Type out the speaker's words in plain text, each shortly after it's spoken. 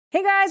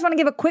Hey guys, want to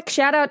give a quick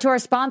shout out to our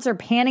sponsor,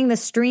 Panning the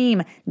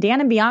Stream.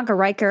 Dan and Bianca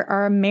Riker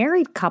are a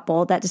married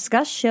couple that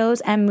discuss shows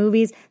and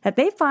movies that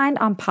they find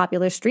on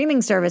popular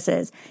streaming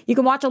services. You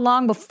can watch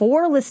along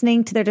before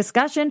listening to their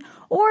discussion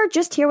or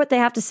just hear what they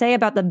have to say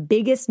about the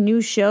biggest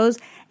new shows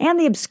and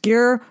the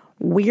obscure,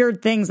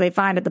 weird things they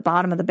find at the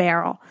bottom of the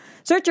barrel.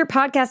 Search your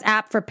podcast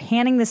app for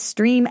Panning the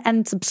Stream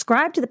and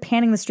subscribe to the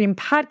Panning the Stream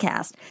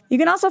podcast. You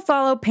can also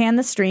follow Pan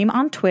the Stream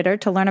on Twitter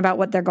to learn about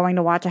what they're going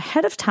to watch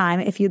ahead of time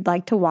if you'd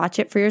like to watch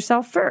it for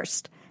yourself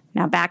first.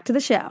 Now back to the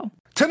show.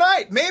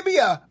 Tonight, maybe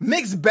a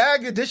mixed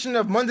bag edition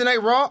of Monday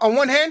Night Raw. On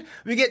one hand,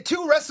 we get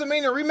 2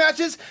 WrestleMania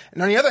rematches,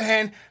 and on the other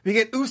hand, we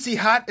get Uzi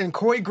hot and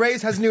Corey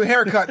Graves has a new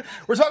haircut.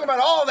 We're talking about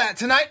all that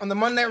tonight on the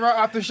Monday Night Raw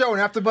After Show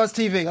and AfterBuzz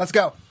TV. Let's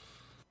go.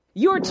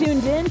 You're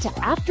tuned in to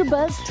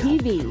AfterBuzz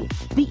TV,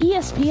 the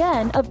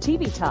ESPN of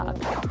TV talk.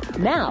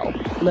 Now,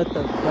 let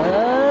the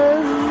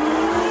buzz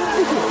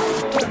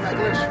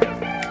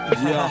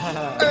begin.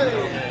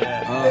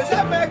 Is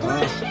that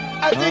Maglish?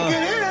 I think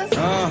it is.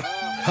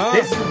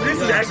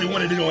 This is actually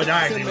one of the ones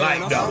I actually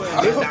like, though.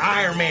 It's the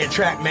Iron Man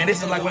track, man.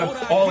 This is like one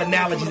of all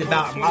analogies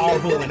about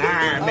Marvel and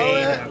Iron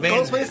Man.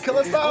 Ghostface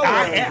Killer style?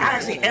 I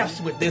actually F's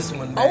with this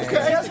one, man. Okay,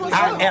 that's what's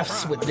up. I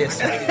F's with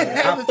this one.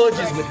 I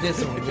fudges with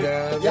this one.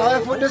 Y'all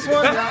F with this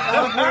one? Y'all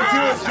F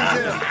with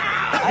it too?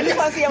 I just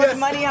want to see how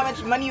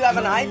much money you have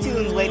on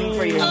iTunes waiting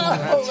for you.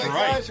 Oh my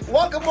gosh.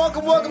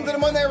 Welcome to the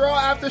Monday Raw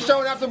After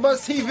Show and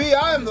AfterBuzz TV.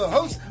 I am the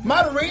host,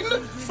 moderating,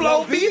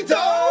 Flobito.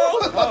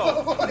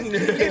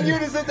 In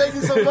unison, thank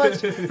you so much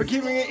for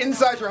keeping it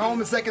inside your home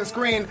and second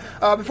screen.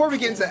 Before we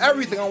get into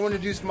everything, I want to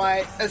introduce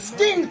my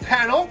esteemed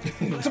panel.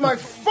 To my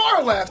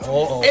far left,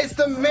 it's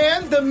the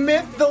man, the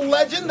myth, the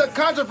legend, the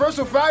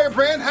controversial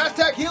firebrand,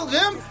 #Heel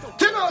Jim,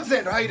 Tim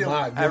Alexander. How you doing?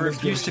 I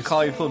refuse to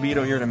call you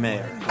Flobito. You're the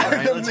mayor. All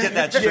right, let's get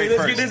that straight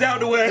Let's get this out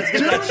the way.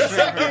 June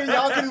 2nd,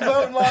 y'all can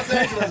vote in Los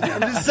Angeles.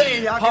 I'm just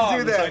saying, y'all can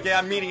do that. Okay,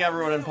 I'm meeting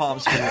everyone in Palm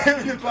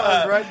Springs.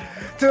 Right?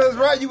 To his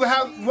right, you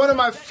have one of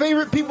my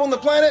favorite people on the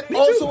planet,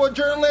 also a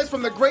journalist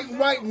from the Great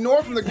White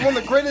North, from one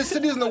of the greatest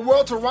cities in the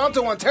world,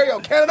 Toronto, Ontario,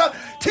 Canada.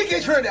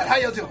 TK Trinidad, how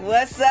y'all doing?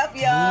 What's up,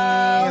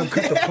 y'all?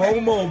 Cut the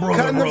promo, bro.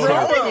 Cutting the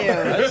promo.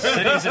 Best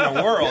cities in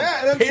the world.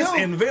 Yeah, and Piss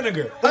and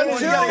vinegar.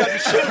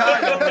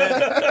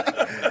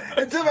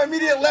 Until my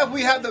immediate left,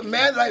 we have the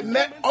man that I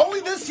met only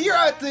this year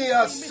at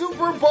the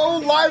Super Bowl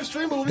live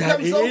stream, but we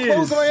become so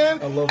close on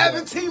hand. I love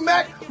Evan T.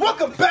 Mack.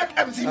 Welcome back,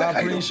 Evan T. Mack.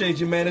 I appreciate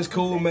you, man. It's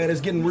cool, man. It's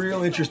getting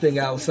real interesting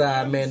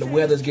outside, man. The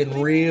weather's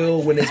getting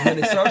real. When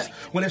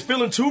it's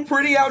feeling too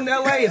pretty out in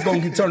LA, it's gonna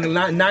get turned to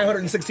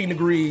 916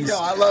 degrees. Yo,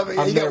 I love it.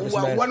 I'm you got nervous,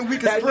 man. 1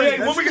 week of spring.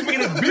 Yeah, 1 week of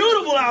spring. It's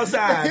beautiful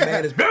outside,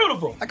 man. It's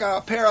beautiful. I got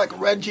a pair of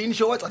red jean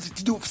shorts. I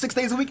just do 6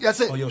 days a week. That's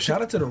it. Oh, yo,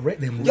 shout out to the red.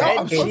 Them Yo, red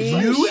I'm so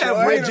jeans. You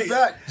have red jeans.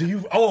 Do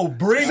you? Oh,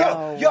 bring it.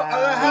 Please you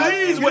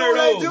know wear what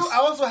I those. do? I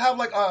also have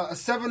like a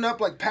 7-Up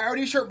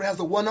parody shirt, but it has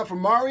the 1-Up from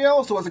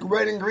Mario, so it's like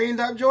red and green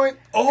type joint.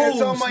 Oh, and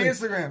it's on my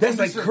Instagram. That's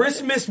like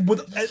Christmas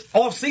with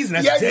off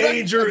season. That's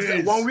dangerous.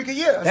 Exactly. 1 week a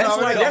year. That's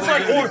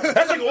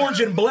like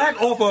orange and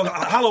black off of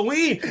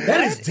Halloween.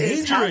 That is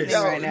dangerous.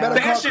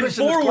 Fashion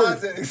forward.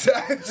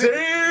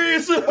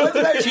 Seriously.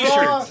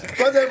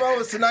 Monday Raw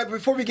was tonight.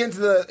 Before we get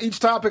into each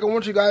topic, I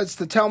want you guys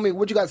to tell me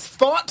what you guys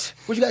thought,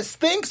 what you guys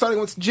think. Starting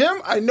with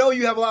Jim, I know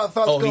you have a lot of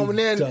thoughts going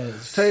in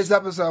today's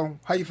episode.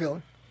 How you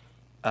feeling?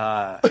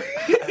 That's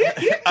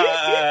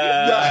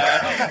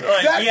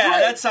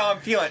how I'm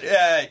feeling.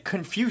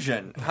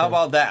 Confusion. How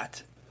about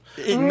that?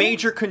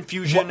 Major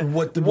confusion.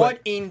 What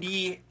in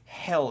the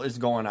hell is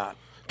going on?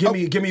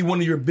 Give me one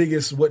of your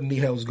biggest what in the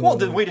hell is going on.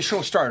 Well, the way the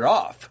show started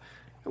off.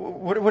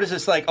 What is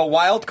this, like a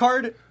wild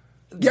card?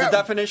 The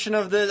definition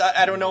of this,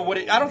 I don't know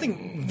I don't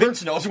think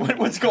Vince knows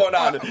what's going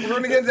on. We're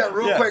going to get into that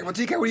real quick. But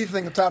TK, what do you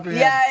think on top of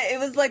your head? Yeah, it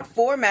was like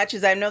 4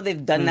 matches. I know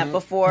they've done that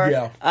before.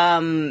 Yeah.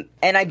 And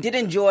I did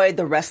enjoy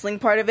the wrestling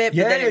part of it,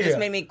 but then it just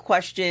made me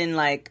question,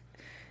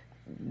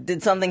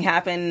 did something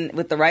happen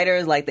with the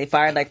writers? Like, they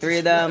fired 3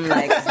 of them?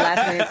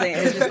 Last minute thing.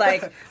 It's just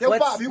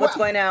what's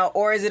going on?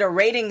 Or is it a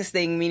ratings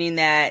thing, meaning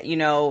that,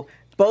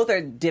 both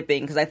are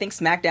dipping, because I think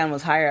SmackDown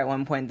was higher at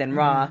one point than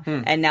Raw,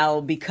 and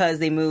now because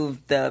they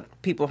moved the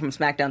people from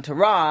SmackDown to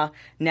Raw,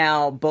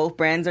 now both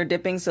brands are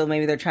dipping, so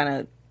maybe they're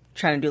trying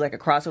to do a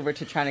crossover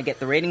to trying to get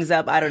the ratings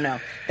up. I don't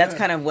know. That's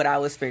kind of what I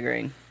was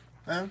figuring.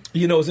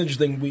 It's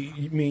interesting. Me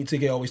and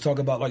TK always talk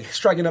about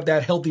striking up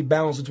that healthy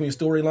balance between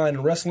storyline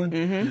and wrestling.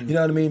 Mm-hmm. You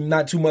know what I mean?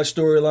 Not too much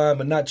storyline,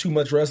 but not too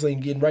much wrestling.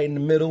 Getting right in the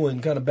middle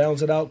and kind of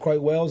balance it out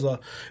quite well is a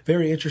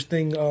very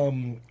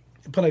interesting.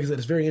 But like I said,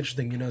 it's very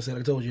interesting, I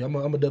told you, I'm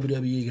a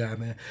WWE guy,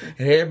 man.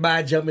 And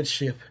everybody jumping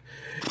ship.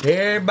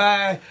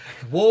 Everybody,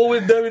 war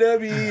with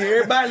WWE.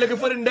 Everybody looking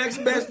for the next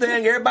best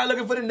thing. Everybody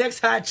looking for the next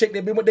hot chick.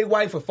 They've been with their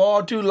wife for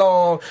far too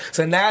long.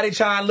 So now they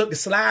trying to look to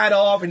slide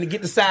off and to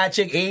get the side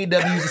chick.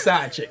 AEW is the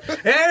side chick.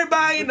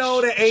 Everybody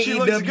know that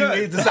AEW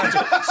is the side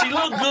chick. She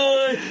look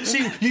good.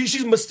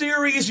 She's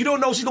mysterious. You don't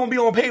know if she's going to be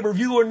on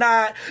pay-per-view or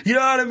not. You know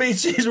what I mean?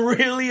 She's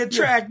really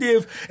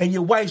attractive. And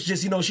your wife's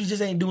just, she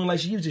just ain't doing like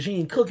she used to. She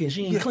ain't cooking.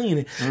 She ain't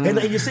cleaning.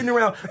 And you're sitting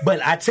around.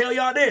 But I tell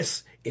y'all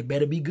this, it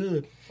better be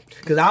good.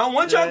 Because I don't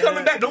want y'all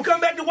coming back. Don't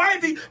come back to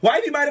Wifey.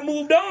 Wifey might have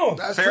moved on.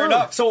 That's fair true.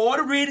 enough. So all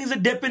the ratings are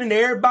dipping, and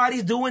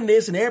everybody's doing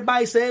this, and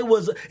everybody said it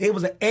was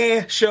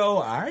an show.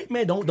 All right,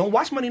 man, don't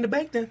watch Money in the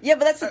Bank then. Yeah,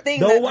 but that's the thing.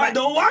 Don't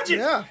watch it.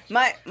 Yeah.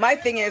 My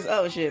thing is,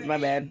 oh shit, my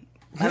bad.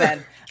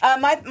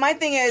 My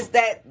thing is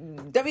that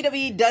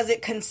WWE does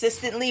it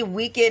consistently,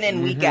 week in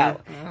and week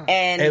out,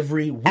 and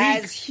Every week.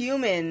 as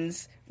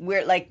humans,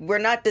 we're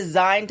not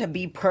designed to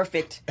be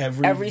perfect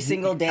every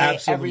single day,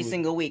 absolutely. every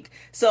single week.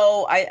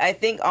 So I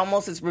think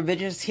almost it's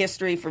revisionist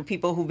history for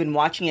people who've been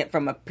watching it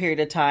from a period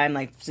of time,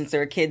 like since they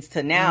were kids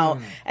to now,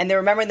 and they're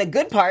remembering the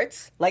good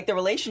parts, like the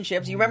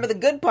relationships. You remember the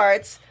good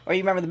parts, or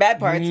you remember the bad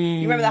parts.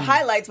 You remember the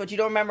highlights, but you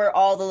don't remember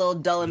all the little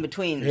dull in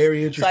betweens.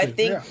 Very interesting.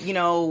 So I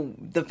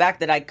think the fact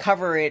that I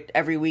cover it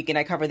every week and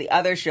I cover the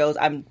other shows,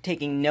 I'm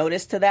taking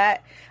notice to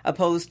that,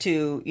 opposed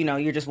to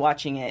you're just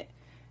watching it.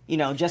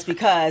 Just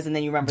because, and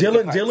then you remember.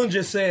 Dylan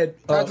just said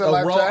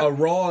a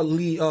Raw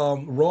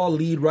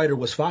lead writer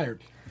was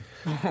fired.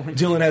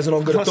 Dylan has it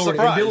on good authority.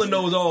 And Dylan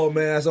knows all,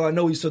 man. So I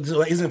know he's. So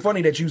isn't it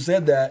funny that you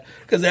said that?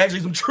 Because there's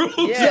actually some truth.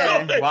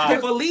 Yeah. Wow.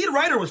 If a lead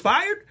writer was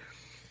fired.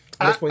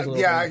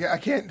 I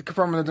can't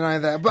confirm or deny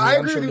that. But I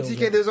agree with you,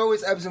 TK. There's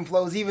always ebbs and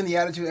flows. Even the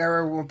Attitude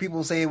Era, when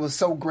people say it was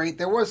so great,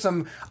 there were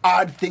some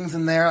odd things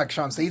in there, like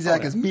Sean Stacey,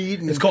 like his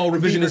meat. It's called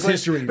revisionist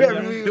history.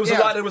 There was a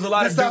lot of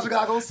nostalgia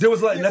goggles. There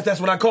was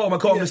that's what I call them. I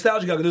call them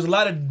nostalgia goggles. There's a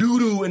lot of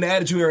doo-doo in the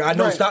Attitude Era. I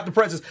know, stop the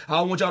presses. I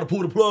don't want y'all to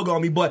pull the plug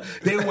on me, but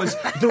there was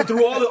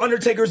through all the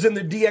Undertakers and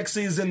the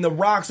DXs and the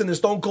Rocks and the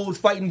Stone Colds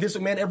fighting Vince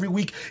McMahon every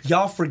week.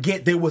 Y'all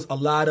forget there was a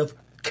lot of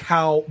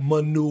cow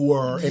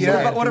manure.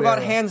 What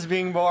about hands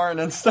being born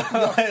and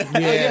stuff? And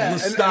that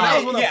was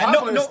one of the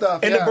popular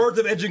stuff. And the birth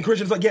of Edge and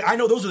Christian. It's like, I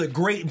know those are the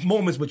great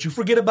moments, but you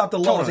forget about the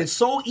loss. Totally. It's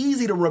so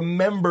easy to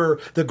remember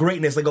the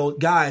greatness. Like,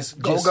 guys,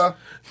 Goga,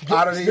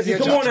 out of these.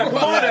 Come on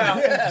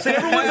now. See,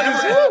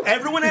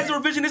 everyone has a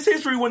revisionist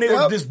history when they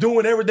were just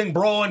doing everything,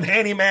 brawling,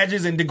 handy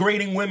matches, and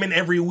degrading women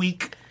every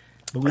week.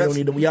 But we don't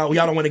need to. Y'all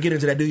don't want to get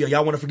into that, do you?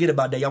 Y'all want to forget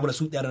about that. Y'all want to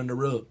sweep that under the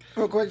rug.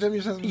 Real quick, Jim, you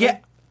said something? Yeah.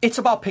 It's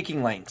about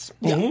picking lanes.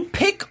 Mm-hmm.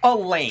 Pick a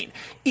lane.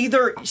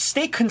 Either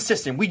stay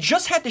consistent. We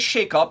just had the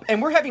shake-up,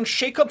 and we're having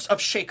shake-ups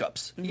of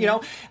shake-ups.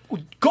 Mm-hmm.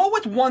 Go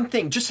with one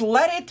thing. Just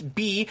let it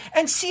be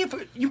and see if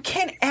you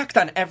can't act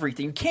on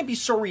everything. You can't be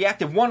so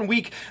reactive. 1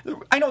 week,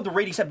 I know the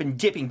ratings have been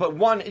dipping, but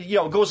one,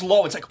 goes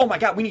low. It's like, oh my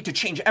God, we need to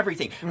change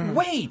everything.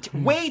 Wait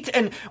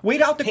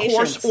out the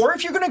course. Or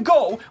if you're going to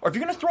go, or if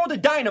you're going to throw the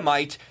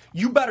dynamite,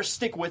 you better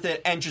stick with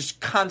it and just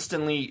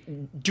constantly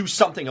do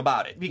something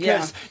about it.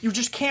 Because you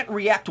just can't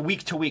react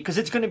week to week, because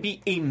it's going to be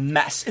a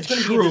mess. It's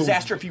going to be a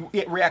disaster if you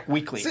react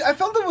weekly. See, I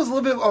felt there was a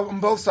little bit on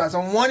both sides.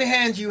 On one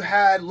hand, you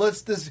had,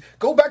 let's just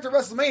go back to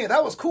WrestleMania.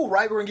 That was cool,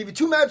 right? We're going to give you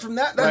 2 matches from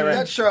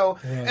that show.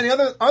 Yeah. And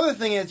the other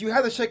thing is, you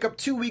had the shake-up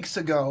 2 weeks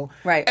ago.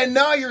 Right. And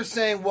now you're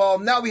saying, well,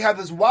 now we have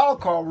this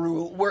wild card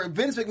rule where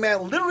Vince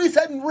McMahon literally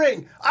said in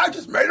ring, I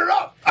just made it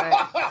up.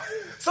 Right.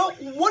 So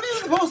what are you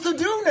supposed to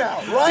do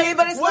now, right? See,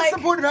 but what's the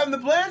point of having the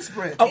plan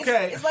sprint?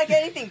 Okay. It's like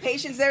anything.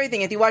 Patience is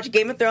everything. If you watch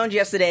Game of Thrones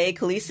yesterday,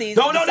 Khaleesi's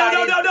No. Do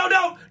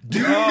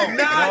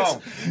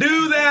not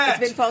do that. It's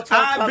been for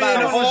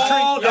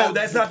 12 No,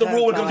 that's not the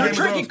rule. They're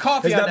drinking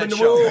coffee on that the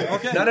show. Rule.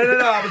 Okay. No.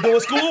 I was doing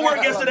schoolwork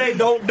yesterday.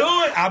 Don't do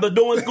it. I was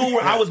doing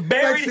schoolwork. I was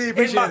buried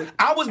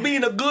I was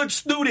being a good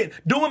student,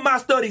 doing my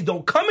studies.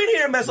 Don't come in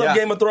here and mess up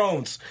Game of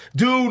Thrones.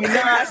 Do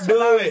not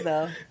do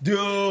it.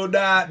 Do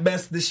not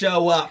mess the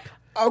show up.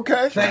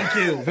 Okay. Thank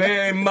you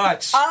very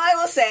much. All I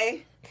will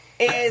say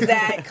is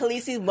that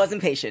Khaleesi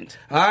wasn't patient.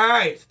 All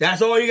right.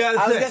 That's all you got to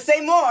say. I was going to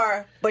say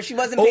more, but she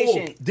wasn't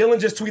patient. Dylan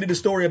just tweeted a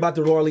story about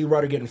the Raw lead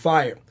writer getting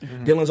fired.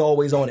 Mm-hmm. Dylan's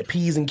always on it.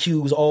 P's and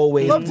Q's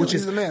always.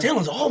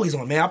 Dylan's always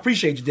on, man. I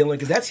appreciate you, Dylan,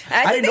 because that's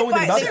I didn't know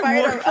anything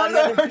about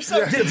that.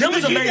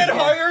 Dylan's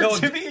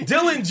amazing.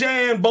 Dylan,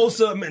 Jan,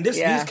 Bosa, man. These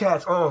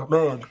cats. Oh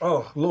man.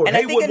 Oh Lord. And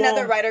I think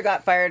another writer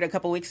got fired a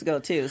couple weeks ago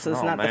too. So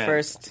it's not the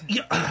first.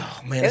 Yeah.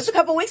 Oh man. It was a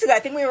couple weeks ago. I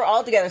think we were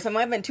all together. So it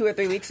might have been 2 or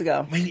 3 weeks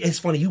ago. Man, it's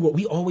funny.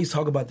 We always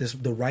talk about this.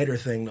 The writer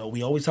thing, though.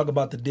 We always talk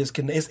about the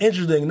disconnect. It's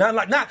interesting. Not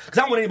because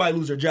I don't want anybody to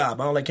lose their job.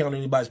 I don't like counting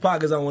anybody's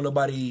pockets. I don't want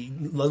nobody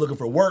looking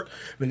for work,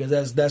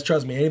 because that's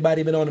trust me.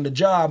 Anybody been on in the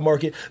job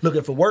market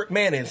looking for work,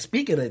 man? And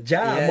speaking of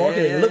job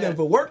market and looking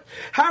for work,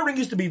 hiring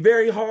used to be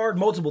very hard.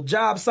 Multiple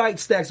job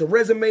sites, stacks of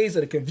resumes,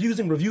 and a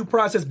confusing review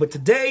process. But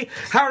today,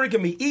 hiring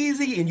can be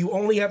easy, and you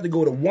only have to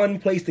go to one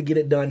place to get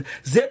it done.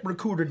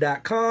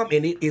 ZipRecruiter.com,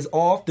 and it is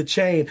off the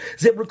chain.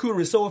 ZipRecruiter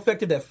is so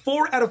effective that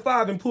 4 out of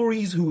 5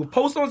 employees who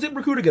post on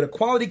ZipRecruiter get a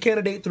quality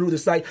candidate through the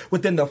site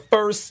within the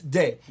first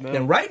day. Man.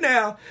 And right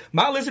now,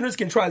 my listeners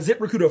can try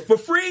ZipRecruiter for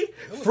free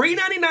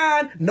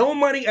 99, no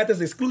money at this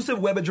exclusive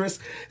web address,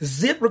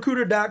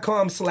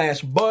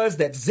 ZipRecruiter.com/buzz.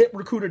 That's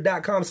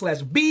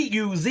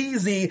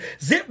ZipRecruiter.com/BUZZ.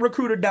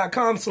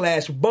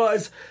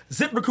 ZipRecruiter.com/buzz.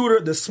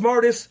 ZipRecruiter, the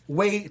smartest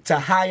way to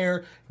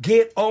hire.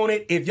 Get on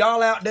it. If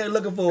y'all out there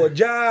looking for a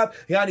job,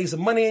 y'all need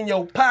some money in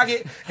your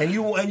pocket, and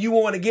you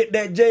want to get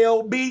that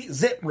job,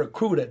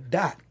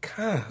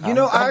 ZipRecruiter.com. You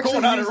know, I'm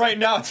going on it right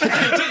now. It's your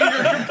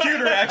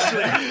computer,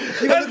 actually.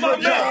 That's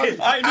my job.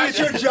 I need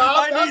your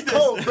job. That's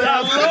cool, man.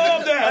 I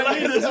love that. I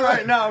need this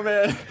right now,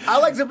 man. I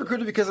like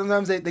ZipRecruiter because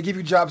sometimes they give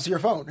you jobs to your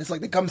phone. It's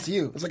like it comes to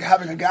you. It's like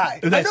having a guy.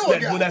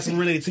 That's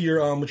related to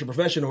your with your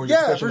profession or your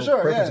professional for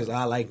sure, preferences.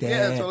 I like that.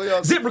 Yeah, totally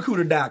awesome.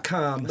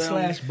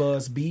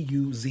 ZipRecruiter.com/buzz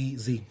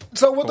BUZZ.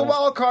 So with the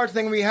wild card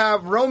thing, we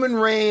have Roman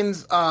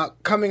Reigns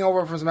coming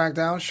over from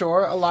SmackDown.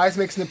 Sure, Elias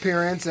makes an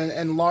appearance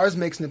and Lars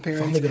makes an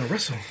appearance. Finally gonna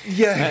wrestle.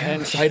 Yeah,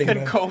 and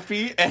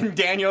Kofi and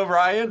Daniel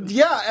Bryan.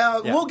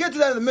 We'll get to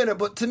that in a minute.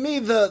 But to me,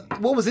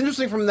 what was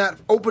interesting from that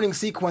opening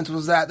sequence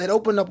was that they'd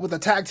opened up with a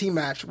tag team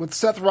match with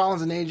Seth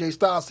Rollins and AJ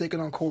Styles taking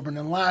on Corbin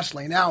and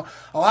Lashley. Now,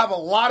 I'll have a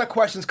lot of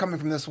questions coming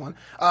from this one.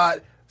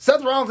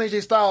 Seth Rollins and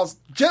AJ Styles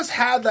just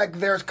had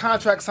their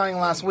contract signing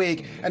last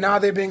week, and now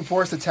they're being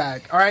forced to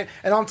tag. All right,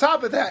 and on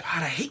top of that,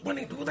 God, I hate when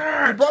they do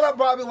that. You brought up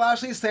Bobby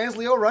Lashley, Sans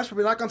Leo Rush, but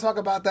we're not going to talk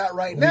about that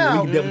right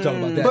now. We can definitely talk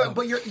about that.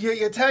 But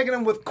you're tagging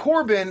him with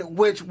Corbin,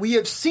 which we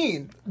have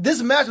seen.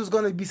 This match was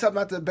going to be something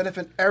that to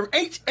benefit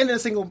each and a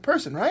single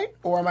person, right?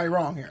 Or am I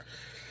wrong here?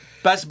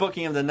 Best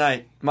booking of the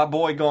night. My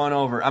boy going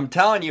over. I'm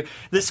telling you,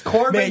 this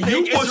Corbin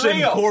thing is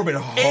real. Corbin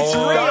hard. It's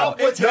real.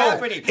 It's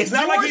happening. It's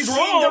not like he's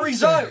wrong.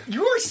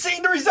 You are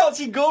seeing the results.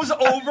 He goes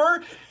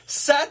over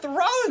Seth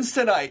Rollins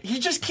tonight. He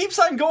just keeps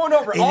on going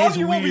over. All of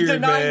you will be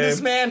denying this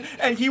man,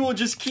 and he will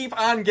just keep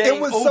on getting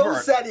over. It was so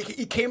sad.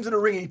 He came to the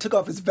ring and he took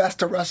off his vest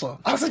to wrestle.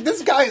 I was like,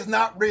 this guy is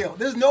not real.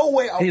 There's no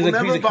way I'll never buy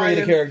him. He's a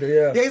creative character,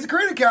 yeah, he's a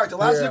creative character.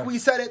 Last week we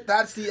said it.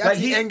 That's the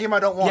end game I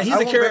don't want. Yeah,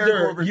 he's a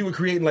character you were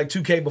creating like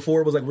 2K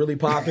before it was like really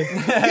popping.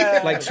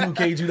 Like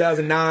 2K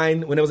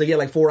 2009 when it was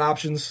like, 4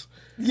 options.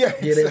 Yeah,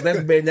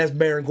 exactly. That's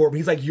Baron Corbin.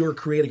 He's like your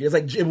creative. It's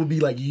like it would be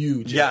like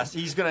you. Jim. Yes,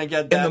 he's gonna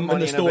get that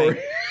money in the story.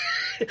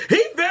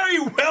 He very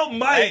well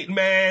might,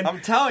 man.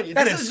 I'm telling you,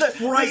 this is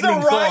the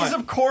rise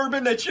of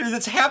Corbin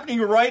that's happening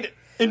right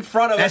in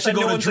front of us. That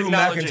should go to Drew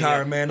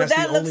McIntyre, man. But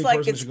that's that looks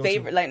like it's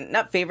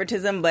not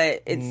favoritism,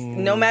 but it's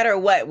no matter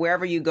what,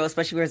 wherever you go,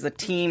 especially where there's a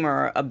team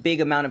or a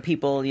big amount of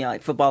people,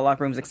 like football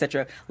locker rooms,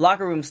 etc.,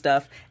 locker room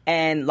stuff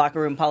and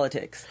locker room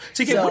politics.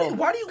 See,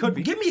 why do you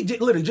give me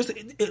literally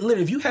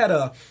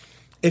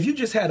if you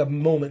just had a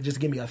moment, just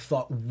give me a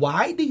thought.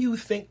 Why do you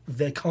think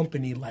the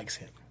company likes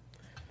him?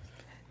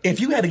 If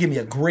you had to give me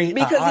a great,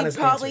 because he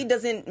probably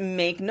doesn't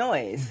make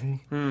noise.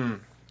 Mm-hmm.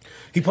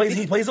 He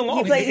plays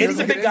along. He's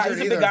a big guy.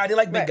 He's a big guy. They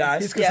like big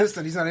guys. He's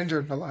consistent. He's not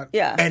injured a lot.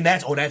 Yeah, and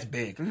that's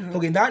big. Mm-hmm.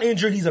 Okay, not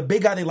injured. He's a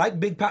big guy. They like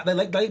big. They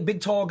like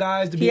big tall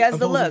guys. He has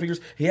the look.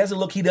 Figures. He has the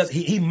look. He does.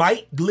 He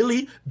might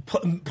literally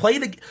play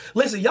the.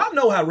 Listen, y'all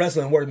know how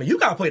wrestling works, man. You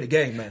gotta play the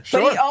game, man.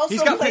 Sure. But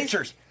he's got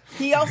pictures.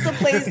 He also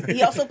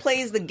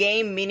plays the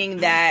game,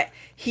 meaning that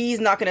he's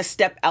not going to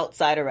step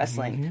outside of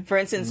wrestling. Mm-hmm. For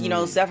instance,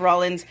 Seth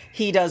Rollins,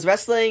 he does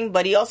wrestling,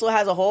 but he also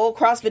has a whole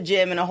CrossFit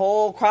gym and a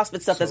whole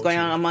CrossFit stuff that's going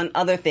on among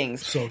other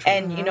things. So true.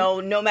 And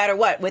no matter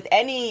what, with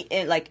any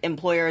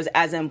employers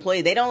as an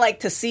employee, they don't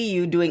like to see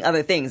you doing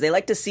other things. They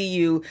like to see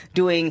you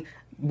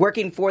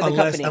working for the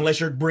company, unless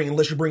you're bringing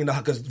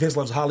because Vince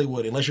loves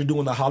Hollywood. Unless you're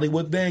doing the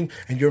Hollywood thing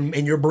and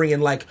you're bringing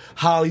like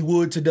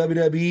Hollywood to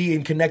WWE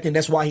and connecting.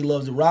 That's why he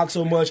loves The Rock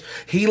so much.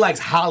 He likes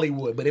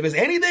Hollywood. But if it's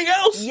anything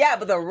else,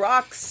 but The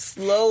Rock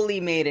slowly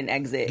made an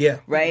exit. Yeah,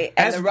 right.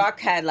 And The Rock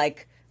had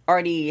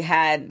already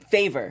had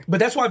favor. But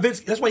that's why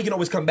he can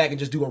always come back and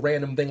just do a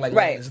random thing like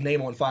his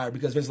name on fire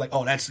because Vince's like,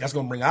 oh, that's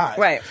going to bring eyes.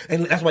 Right.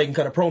 And that's why you can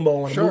cut a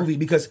promo on a movie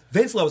because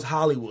Vince loves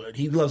Hollywood.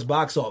 He loves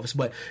box office.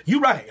 But you're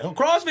right. A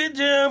CrossFit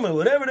gym and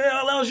whatever the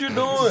hell else you're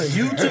doing,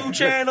 YouTube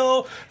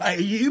channel,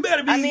 you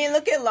better be. I mean,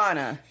 look at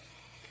Lana.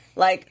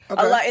 A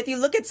lot. If you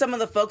look at some of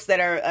the folks that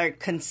are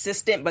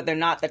consistent, but they're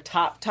not the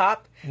top,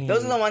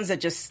 those are the ones that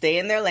just stay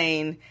in their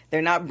lane.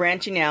 They're not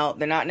branching out.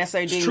 They're not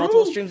necessarily doing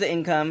multiple streams of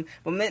income.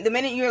 But the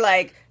minute you're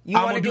like, you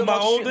want to do my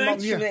own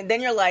thing,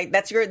 then you're like,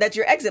 that's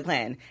your exit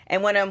plan.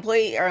 And when an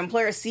employee or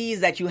employer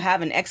sees that you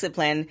have an exit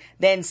plan,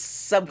 then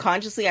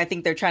subconsciously, I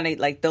think they're trying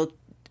to they'll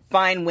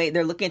find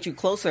they're looking at you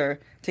closer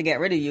to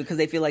get rid of you because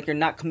they feel like you're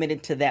not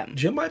committed to them.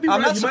 Jim might be right.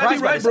 I'm not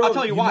surprised by this. I'll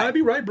tell you why. You might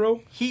be right,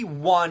 bro. He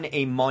won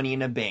a Money in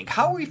the Bank.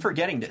 How are we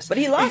forgetting this? But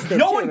he lost it.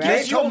 No one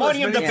gives you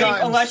Money in the Bank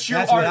unless you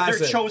are their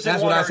chosen one.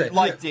 That's what I said.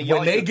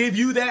 When they give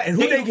you that,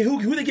 and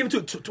who they give it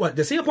to? Did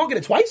CM Punk get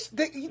it twice?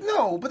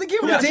 No, but they gave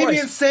it to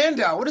Damian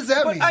Sandow. What does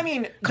that mean? I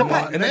mean, come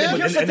on. And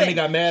then they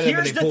got mad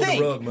and they pulled the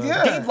rug,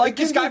 man. They've liked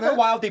this guy for a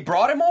while. They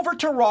brought him over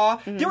to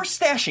Raw. They were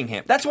stashing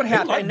him. That's what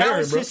happened. And now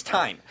it's his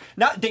time.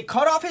 Now they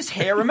cut off his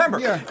hair. Remember,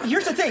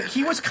 here's the thing.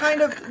 He was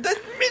kind of... That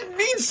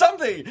means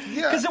something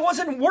because it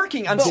wasn't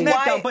working on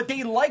SmackDown, but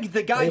they liked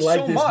the guy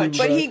so much.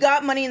 But he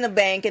got Money in the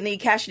Bank and then he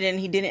cashed it in and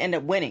he didn't end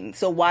up winning.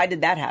 So why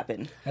did that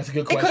happen? That's a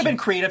good question. It could have been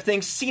creative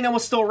things. Cena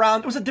was still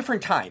around. It was a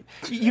different time.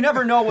 You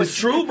never know what's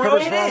true, bro.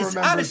 It is.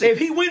 Honestly, if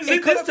he wins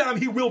this time,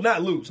 he will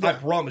not lose. I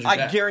promise you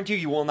that. I guarantee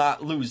you will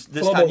not lose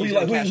this time. Who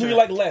you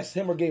like less,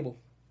 him or Gable?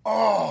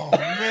 Oh,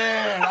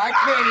 man. I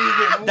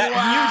can't even.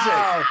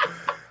 That music.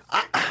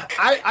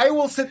 I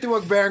will sit through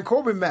a Baron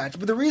Corbin match,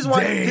 but the reason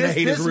why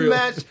this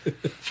match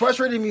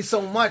frustrated me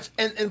so much,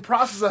 and in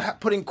process of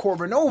putting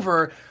Corbin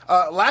over,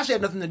 Lashley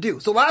had nothing to do.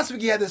 So last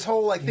week he had this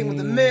whole thing with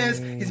the Miz.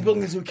 He's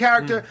building his new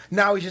character.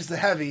 Now he's just a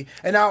heavy,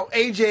 and now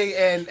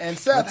AJ and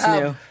Seth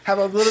have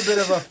a little bit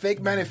of a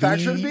fake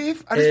manufactured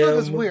beef. I just feel like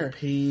it's weird.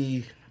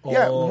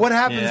 What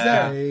happens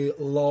there?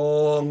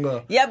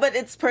 Yeah, but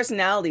it's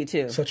personality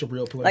too. Such a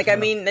real pleasure. I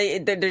mean,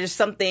 there's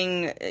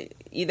something.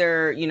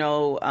 Either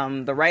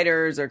the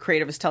writers or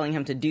creative is telling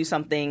him to do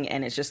something,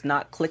 and it's just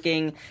not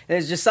clicking.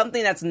 There's just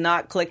something that's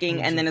not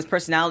clicking, and then his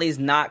personality is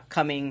not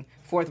coming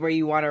forth where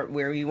you want to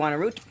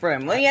root for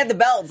him. When he had the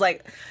belts,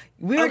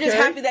 we were just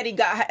happy that he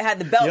had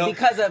the belt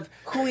because of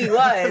who he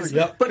was.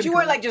 But you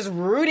weren't just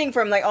rooting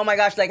for him, oh my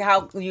gosh,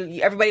 how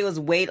everybody was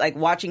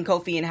watching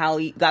Kofi and how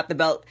he got the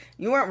belt.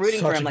 You weren't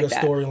rooting for him like that.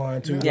 Such a good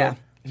storyline too. Yeah.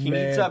 He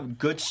needs a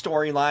good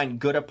storyline,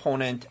 good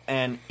opponent,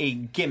 and a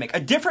gimmick. A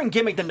different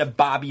gimmick than the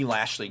Bobby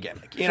Lashley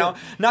gimmick.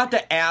 Not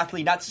the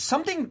athlete, not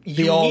something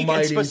unique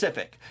and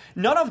specific.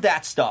 None of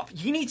that stuff.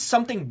 He needs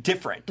something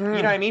different. You know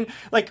what I mean?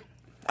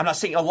 I'm not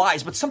saying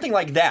Elias, but something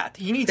like that.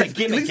 He needs a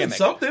gimmick.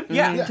 Something.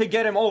 Yeah, to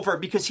get him over,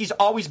 because he's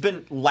always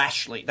been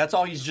Lashley. That's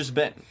all he's just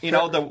been. The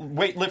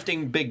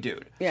weightlifting big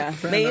dude. Yeah.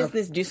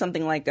 Maybe do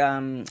something like,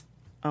 oh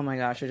my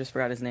gosh, I just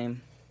forgot his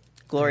name.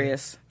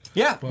 Glorious.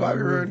 Yeah,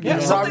 Bobby Roode. Yeah,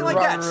 something like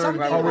that. A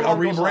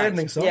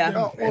rebranding. Something.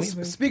 Yeah.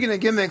 Speaking of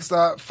gimmicks,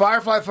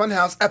 Firefly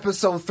Funhouse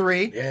episode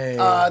 3.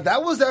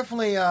 That was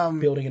definitely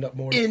building it up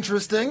more.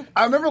 Interesting.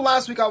 I remember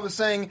last week I was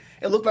saying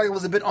it looked like it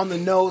was a bit on the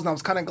nose, and I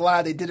was kind of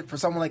glad they did it for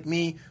someone like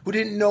me who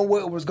didn't know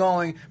where it was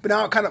going. But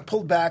now it kind of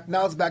pulled back.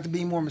 Now it's back to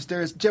being more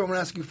mysterious. Jim, I'm going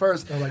to ask you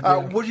first.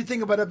 What did you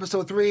think about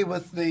episode 3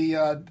 with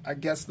the,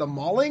 the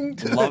mauling?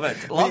 Love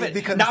it.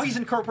 Because now he's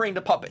incorporating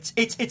the puppets.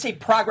 It's a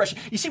progression.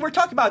 You see, we're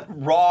talking about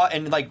Raw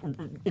and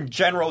in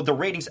general, the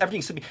ratings,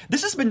 everything.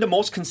 This has been the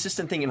most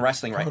consistent thing in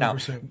wrestling right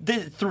 100%.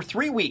 Now. Through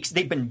 3 weeks,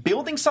 they've been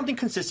building something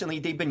consistently.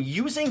 They've been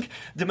using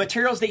the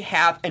materials they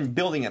have and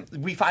building them.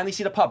 We finally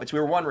see the puppets. We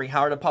were wondering,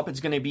 how are the puppets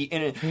going to be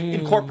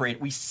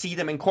incorporated? We see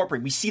them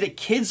incorporate. We see the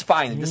kids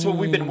finally. This is what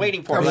we've been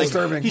waiting for. He's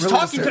really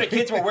talking to the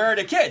kids, well, where are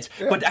the kids?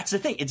 But that's the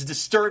thing. It's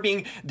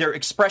disturbing. Their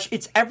expression.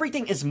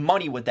 Everything is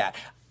money with that.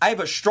 I have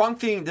a strong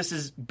feeling this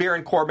is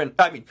Baron Corbin.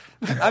 Baron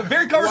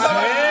Corbin.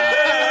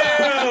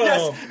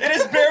 Yes, it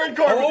is Baron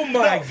Corbin. Oh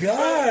my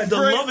God, the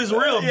love is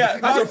real. Yeah,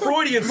 that's a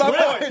Freudian slip.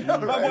 My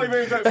boy,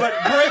 Baron Corbin. But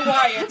Bray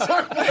Wyatt.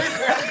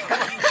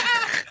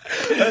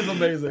 That's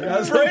amazing.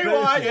 Bray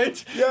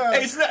Wyatt. Yeah.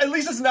 At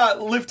least it's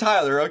not Liv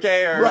Tyler,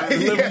 okay? Or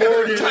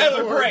Morgan.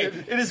 Tyler Bray.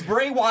 It is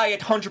Bray Wyatt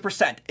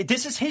 100%.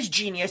 This is his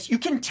genius. You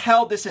can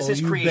tell this is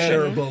his creation. You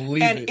better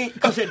believe it.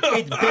 Because it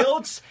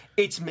builds,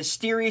 it's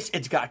mysterious,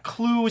 it's got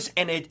clues,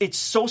 and it's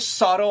so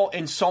subtle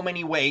in so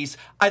many ways.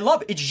 I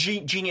love it. It's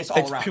genius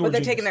all around. But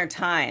they're taking their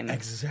time.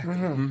 Exactly.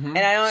 Mm-hmm.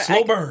 And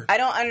slow burn. I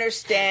don't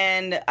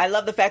understand. I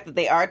love the fact that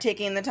they are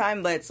taking the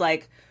time, but it's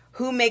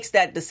who makes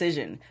that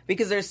decision?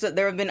 Because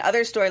there have been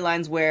other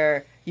storylines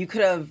where you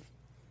could have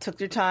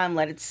took your time,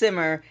 let it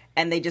simmer,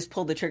 and they just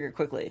pulled the trigger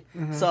quickly.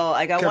 Mm-hmm. So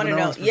I want to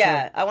know,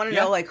 I want to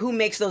know who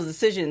makes those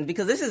decisions,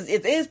 because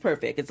it is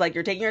perfect. It's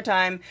you're taking your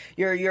time,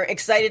 you're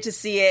excited to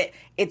see it.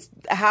 It's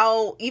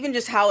how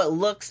it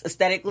looks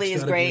aesthetically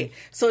is great.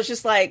 So it's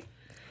just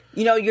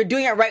you're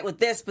doing it right with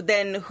this, but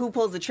then who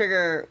pulls the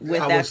trigger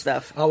with that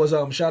stuff? I was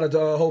shout out to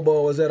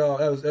Hobo. I was at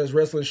a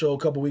wrestling show a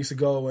couple weeks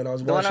ago, and I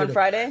was watching the one on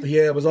Friday.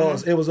 Yeah, it was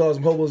awesome. It was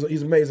awesome. Hobo's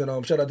he's amazing.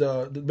 Shout out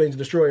to the Benji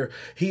Destroyer.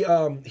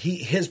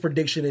 His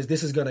prediction is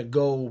this is gonna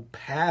go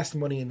past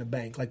Money in the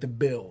Bank, the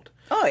build.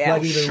 Oh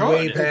yeah, even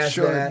way past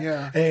that.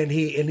 Yeah.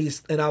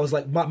 And I was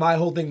my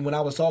whole thing when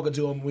I was talking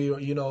to him, we were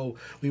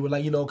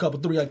a couple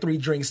three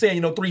drinks,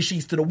 saying 3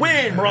 sheets to the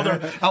wind,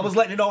 brother. I was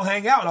letting it all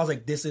hang out, and I was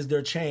like, this is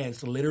their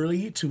chance,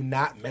 literally, to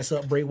not mess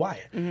up Bray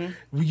Wyatt. Mm-hmm.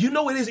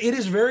 It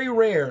is very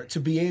rare to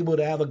be able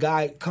to have a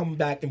guy come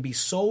back and be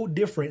so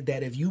different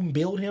that if you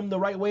build him the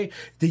right way,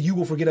 then you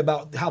will forget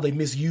about how they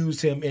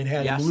misused him and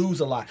had him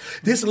lose a lot.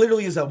 This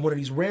literally is one of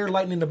these rare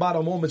lightning in the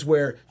bottle moments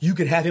where you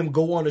could have him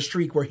go on a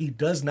streak where he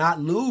does not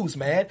lose.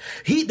 Man,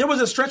 there was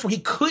a stretch where he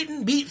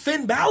couldn't beat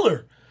Finn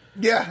Balor.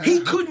 Yeah,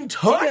 he couldn't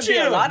touch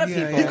him. A lot of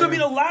people. He could beat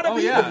a lot of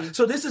people. Yeah.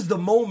 So this is the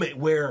moment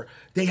where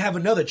they have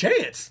another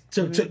chance.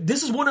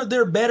 This is one of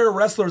their better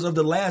wrestlers of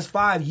the last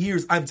 5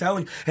 years. I'm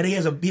telling you, and he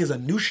has a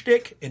new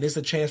shtick, and it's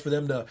a chance for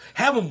them to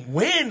have him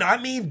win.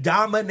 I mean,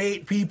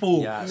 dominate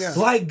people. Yes.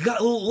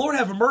 God, Lord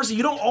have mercy.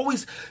 You don't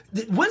always.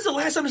 When's the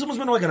last time someone's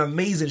been on an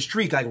amazing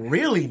streak?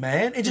 Really,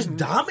 man, and just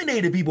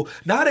dominated people.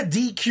 Not a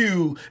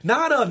DQ,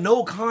 not a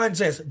no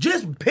contest.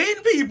 Just pin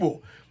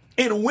people.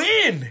 And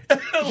win.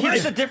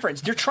 Here's the difference.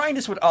 They're trying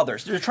this with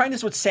others. They're trying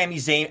this with Sami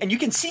Zayn, and you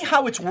can see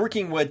how it's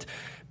working with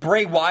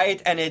Bray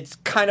Wyatt, and it's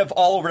kind of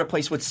all over the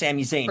place with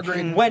Sami Zayn.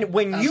 Agreed.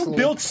 When you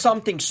build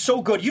something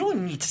so good, you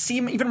don't need to see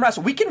him even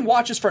wrestle. We can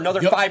watch this for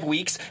another 5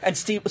 weeks and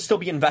still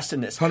be invested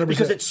in this 100%.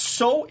 Because it's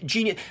so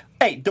genius.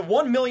 Hey, the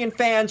 1 million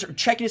fans are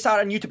checking this out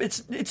on YouTube.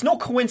 It's no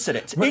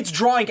coincidence. It's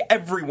drawing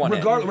everyone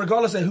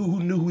regardless of who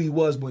knew who he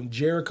was when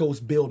Jericho's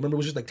build. Remember, it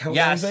was just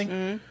countdown thing.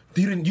 Mm-hmm.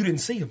 You didn't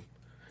see him.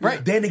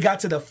 Right. Then it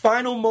got to the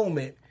final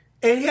moment,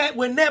 and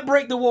when that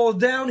break the walls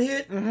down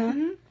hit,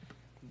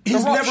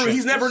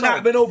 he's never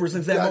not been over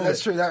since that moment.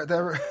 That's true.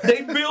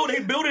 They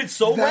built it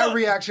so well. That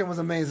reaction was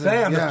amazing.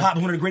 Damn,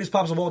 one of the greatest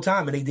pops of all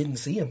time, and they didn't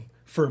see him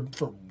for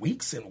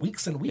weeks and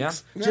weeks and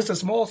weeks. Yeah. Just a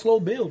small, slow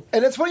build.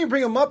 And it's funny you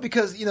bring him up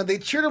because they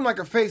cheered him like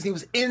a face. And he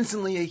was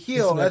instantly a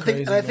heel. And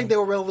I think they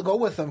were able to go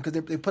with him because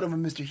they put him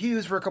in Mr.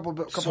 Hughes for a couple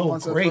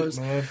months at first.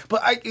 Man.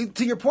 But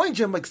to your point,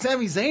 Jim, like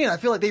Sami Zayn, I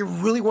feel like they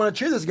really want to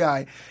cheer this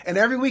guy. And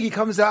every week he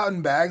comes out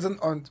and bags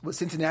on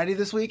Cincinnati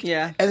this week.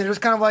 Yeah. And they're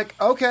just kind of like,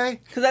 okay,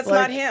 because that's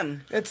not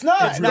him. It's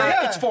not. It's not.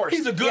 Yeah. It's forced.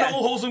 He's a good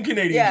old wholesome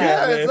Canadian.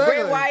 Yeah,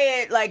 exactly. Bray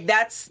Wyatt, like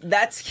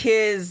that's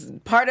his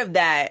part of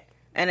that.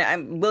 And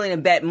I'm willing to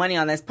bet money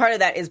on this. Part of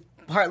that is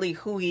partly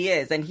who he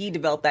is, and he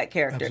developed that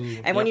character.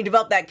 Absolutely. And when you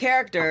develop that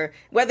character,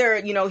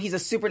 whether he's a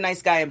super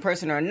nice guy in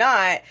person or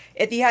not,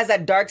 if he has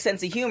that dark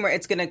sense of humor,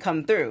 it's going to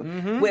come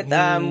through. With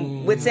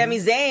Sami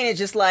Zayn, it's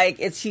just like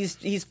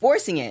he's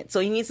forcing it,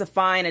 so he needs to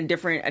find a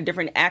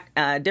different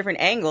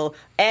angle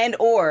and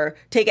or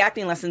take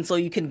acting lessons so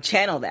you can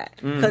channel that,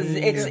 because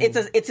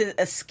it's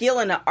a skill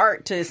and an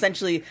art to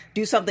essentially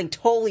do something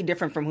totally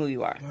different from who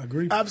you are. I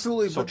agree.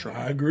 Absolutely. So true.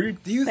 I agree.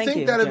 Do you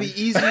think that'd be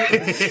easier?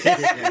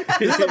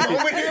 There's a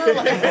moment here.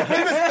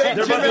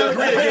 They're about to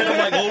agree again. I'm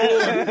like,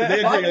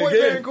 oh,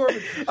 they agree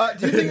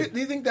again. Do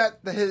you think that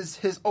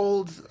his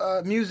old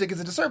music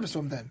is a disservice to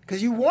him then?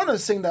 Because you want to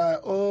sing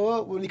that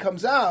when he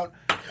comes out.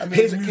 I mean,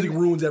 his music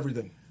ruins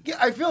everything. Yeah,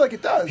 I feel like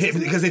it does.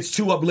 Because it's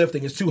too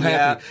uplifting. It's too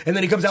happy. And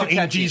then he comes out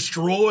and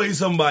destroys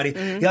somebody.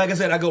 Yeah, like I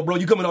said, I go, bro,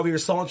 you coming over here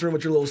sauntering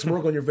with your little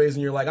smirk on your face,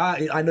 and you're like,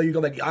 I know you're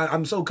going to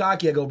I'm so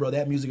cocky. I go, bro,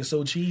 that music is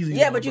so cheesy.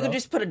 Yeah, but you could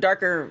just put a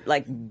darker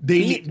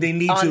beat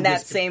on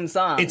that same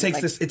song. It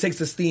takes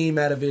the steam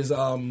out of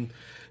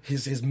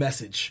his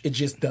message. It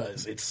just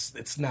does.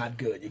 It's not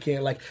good. You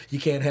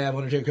can't have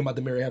Undertaker come out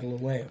the mirror having a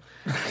little lamb.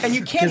 And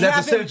you can't have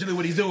that's essentially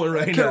what he's doing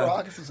right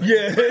now.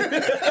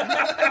 Yeah.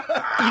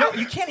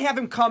 You can't have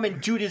him come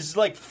and do his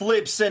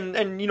flips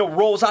and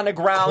rolls on the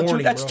ground.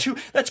 Corny,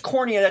 that's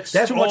corny. And that's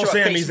too much of a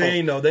face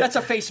move. That's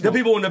a face move. The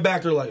people in the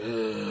back are like,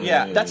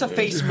 yeah, that's a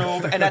face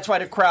move, and that's why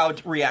the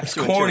crowd reacts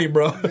to it. It's corny,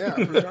 bro. Yeah,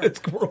 for sure. It's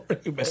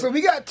corny, man. So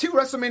we got 2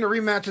 WrestleMania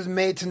rematches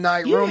made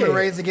tonight. Yeah. Roman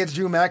Reigns against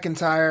Drew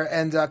McIntyre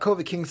and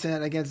Kofi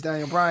Kingston against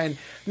Daniel Bryan.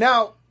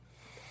 Now,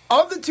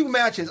 of the 2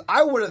 matches,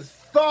 I would have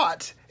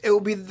thought it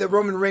would be the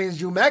Roman Reigns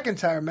Drew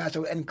McIntyre match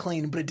that would end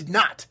clean, but it did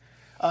not.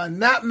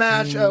 And that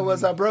match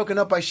was broken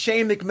up by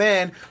Shane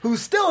McMahon,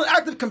 who's still an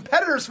active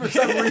competitor for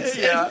some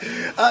reason,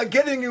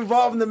 getting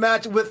involved in the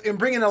match and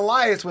bringing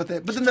Elias with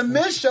it. But then The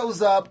Miz shows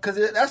up because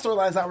that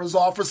storyline's not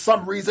resolved for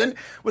some reason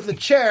with a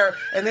chair,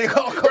 and they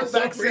all go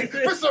back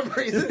for some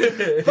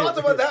reason. Thoughts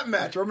about that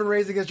match, Roman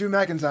Reigns against Drew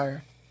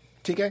McIntyre?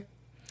 TK?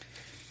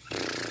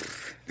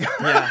 Yeah.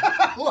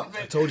 I love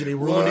it. I told you they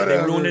ruined it. They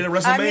ruined it at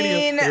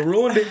WrestleMania. They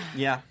ruined it.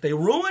 Yeah. They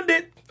ruined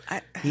it.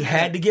 He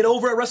had to get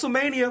over at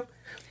WrestleMania.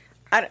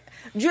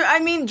 Drew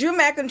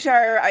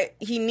McIntyre,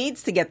 he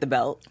needs to get the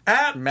belt.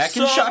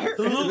 McIntyre?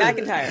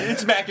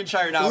 It's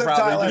McIntyre now,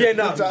 probably. Yeah,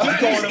 no.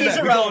 He's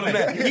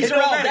irrelevant. He's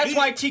irrelevant. That's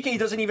why TK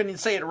doesn't even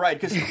say it right,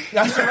 because he's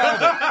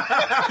irrelevant.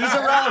 He's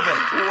irrelevant.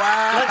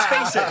 Wow.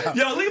 Let's face it.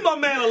 Yo, leave my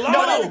man alone.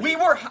 No,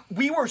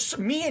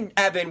 me and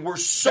Evan were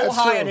so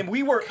high on him.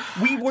 We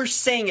were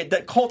saying it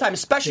the whole time,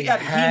 especially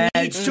Evan.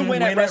 He needs to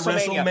win at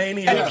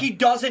WrestleMania. And if he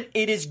doesn't,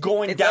 it is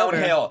going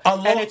downhill.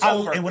 And it's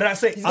over. And what did I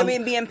say? He's going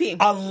to be in BMP.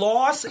 A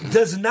loss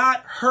does not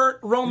hurt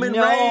Roman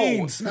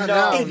Reigns.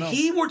 If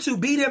he were to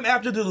beat him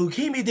after the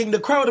leukemia thing, the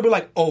crowd would be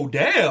like, oh,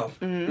 damn.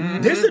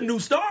 This is a new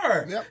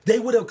star. Yep. They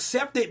would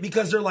accept it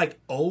because they're like,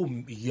 oh,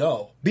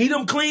 yo. Beat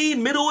him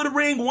clean, middle of the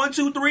ring, 1,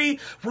 2, 3.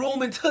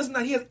 Roman does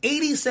not. He has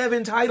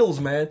 87 titles,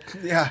 man.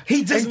 Yeah.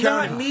 He does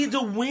not need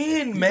to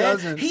win,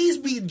 man. He's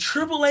beating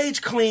Triple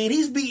H clean.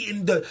 He's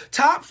beating the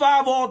top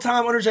 5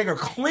 all-time Undertaker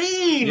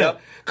clean.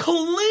 Yep.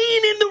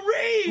 Clean in the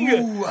ring.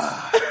 Ooh.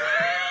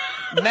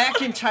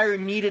 McIntyre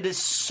needed it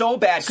so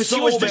bad because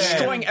he was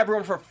destroying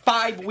everyone for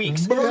 5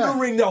 weeks.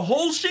 Murdering the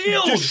whole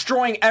Shield.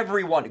 Destroying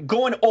everyone.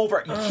 Going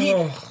over.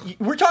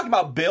 We're talking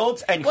about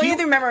builds. And you have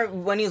to remember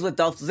when he was with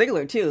Dolph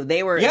Ziggler, too.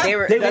 They were that's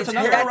a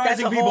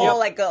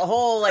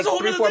whole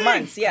 3-4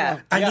 months. Yeah.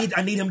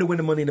 I need him to win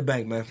the Money in the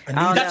Bank, man.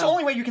 That's the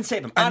only way you can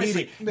save him.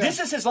 Honestly, this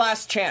is his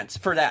last chance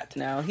for that.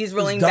 No, he's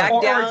rolling back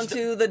down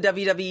to the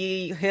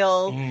WWE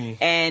hill,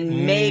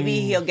 and maybe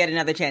he'll get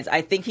another chance.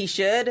 I think he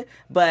should,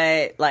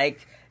 but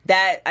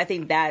I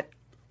think that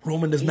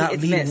Roman does not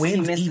need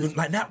wins.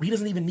 He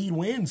doesn't even need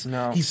wins.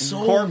 No, he's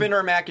so Corbin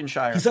or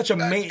McIntyre. He's such a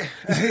man.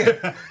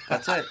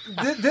 That's it.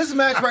 This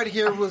match right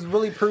here was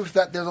really proof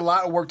that there's a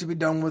lot of work to be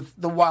done with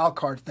the wild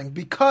card thing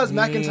because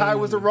McIntyre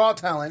was a Raw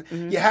talent.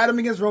 You had him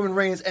against Roman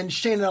Reigns, and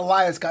Shane and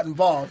Elias got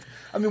involved.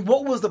 I mean,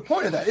 what was the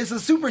point of that? It's a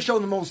super show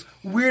in the most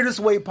weirdest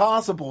way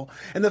possible.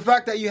 And the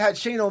fact that you had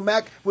Shane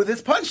O'Mac with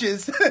his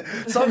punches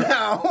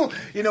somehow,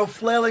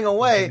 flailing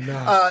away.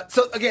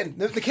 So, again,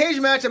 the cage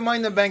match at Money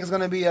in the Bank is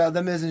going to be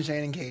The Miz and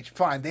Shane. Cage.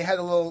 Fine, they had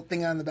a little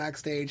thing on the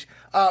backstage.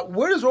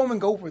 Where does Roman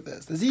go with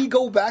this? Does he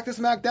go back to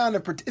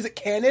SmackDown? Is it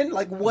canon?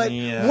 Like, what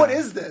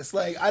is this?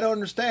 Like, I don't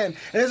understand.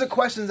 And those are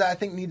questions that I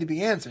think need to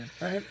be answered,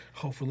 right?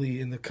 Hopefully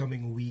in the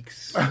coming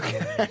weeks.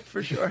 Okay,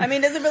 for sure. I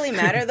mean, does it really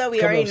matter, though?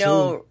 We already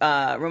know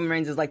Roman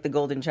Reigns is like the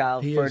golden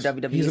child for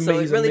WWE. So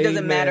it really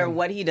doesn't matter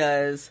what he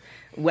does,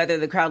 whether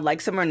the crowd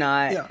likes him or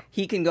not. Yeah.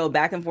 He can go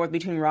back and forth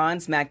between Raw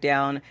and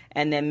SmackDown,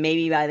 and then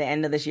maybe by the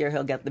end of this year,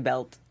 he'll get the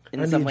belt. I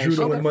need Drew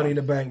to win Money in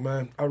the Bank,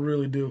 man. I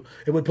really do.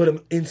 It would put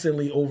him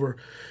instantly over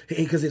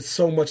because it's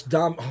so much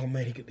Oh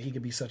man, he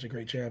could be such a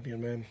great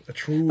champion, man.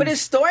 But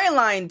his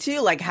storyline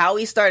too, like how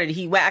he started,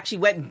 he actually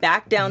went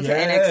back down to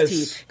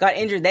NXT, got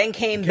injured, then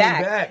came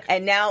back,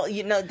 and now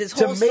this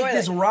whole to make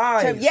this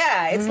rise.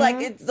 It's like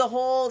it's the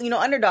whole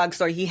underdog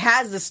story. He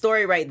has the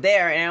story right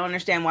there, and I don't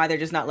understand why they're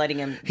just not letting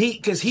him. He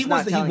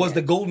was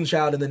the golden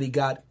child, and then he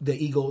got the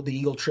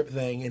ego trip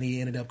thing, and he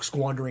ended up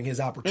squandering his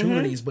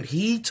opportunities. But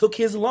he took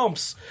his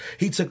lumps.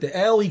 He took the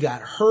L. He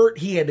got hurt.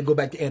 He had to go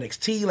back to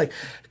NXT. Like,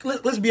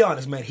 let's be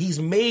honest, man. He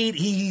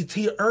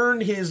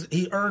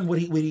earned what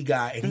he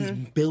got, and he's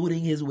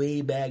building his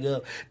way back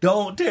up.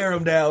 Don't tear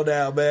him down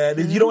now,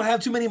 man. You don't have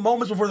too many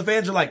moments before the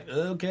fans are like,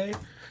 okay.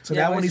 So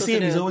now when you see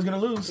him, he's always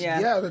going to lose.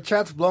 Yeah, the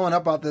chat's blowing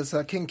up about this.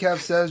 King Kev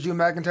says Drew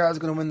McIntyre is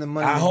going to win the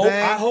Money. I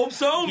hope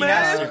so,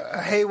 man.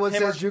 Haywood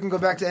says Drew can go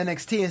back to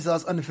NXT and still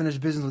has unfinished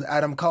business with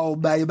Adam Cole.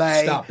 Bye.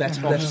 Stop. That's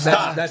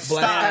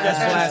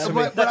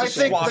blasphemy. But I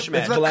think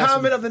the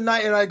comment of the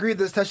night, and I agree with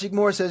this, Tashik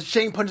Moore says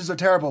Shane punches are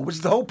terrible, which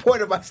is the whole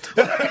point of my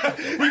story.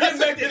 We get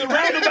back in the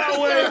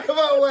roundabout way.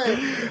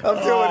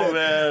 I'm doing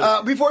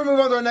it. Before we move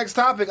on to our next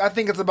topic, I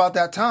think it's about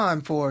that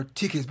time for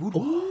TK's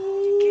Boudoir.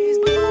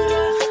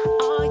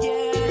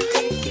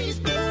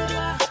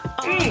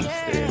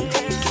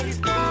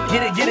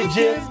 Get it,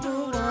 Jim.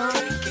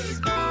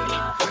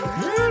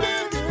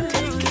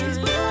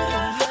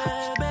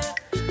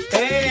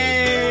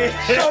 Hey!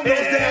 Show those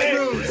damn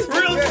moves.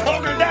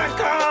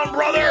 RealTalker.com,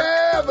 brother!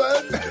 Yeah,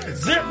 but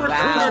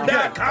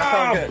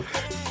ZipRecruiter.com.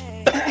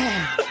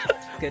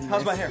 Goodness.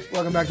 How's my hair?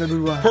 Welcome back to the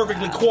Boudoir.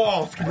 Perfectly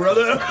coiffed,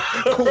 brother.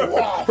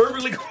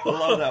 Perfectly coiffed. I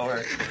love that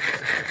word.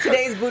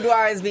 Today's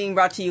Boudoir is being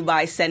brought to you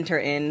by Center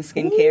Inn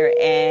Skincare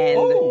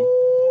and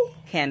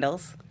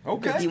candles.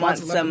 Okay. If you want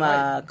some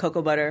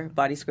cocoa butter,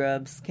 body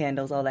scrubs,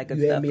 candles, all that good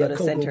stuff, go to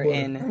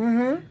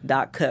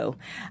centerin.co.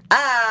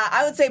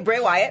 I would say Bray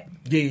Wyatt.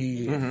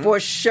 Yeah. For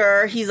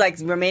sure. He's like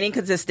remaining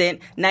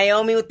consistent.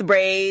 Naomi with the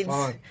braids.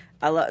 Fine.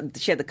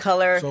 She had the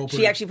color. So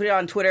she actually put it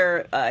on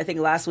Twitter, I think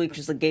last week,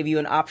 just gave you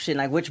an option,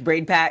 like which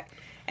braid pack.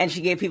 And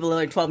she gave people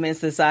like 12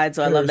 minutes to decide,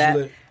 so I love that.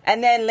 Lit.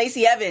 And then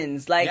Lacey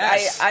Evans. Like,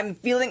 yes. I'm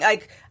feeling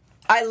like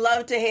I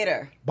love to hate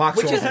her.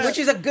 Which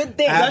is a good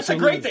thing. That's a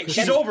great thing.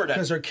 She's over that.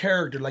 Because her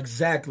character, like,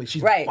 exactly.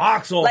 She's right.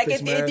 box office,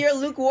 like, man. if you're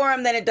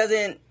lukewarm, then it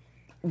doesn't...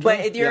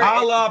 But if you're...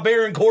 A la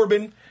Baron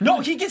Corbin. No,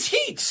 he gets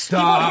heat.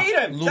 Stop. People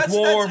hate him.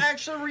 Lukewarm. That's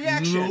actual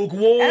reaction.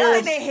 Lukewarm. I don't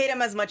think they hate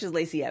him as much as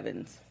Lacey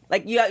Evans.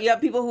 Like, you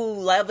have people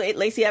who love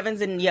Lacey Evans,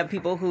 and you have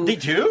people who... They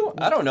do?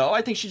 I don't know.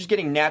 I think she's just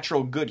getting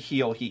natural good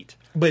heel heat.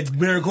 But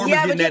Baron Corbin's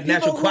getting that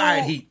natural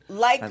quiet heat. Who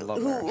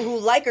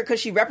like her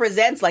because she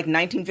represents like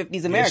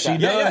 1950s America. Yes, she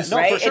does.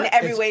 Right? No, for sure. In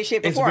every way,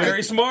 shape, or form. It's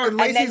very smart. And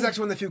Lacey's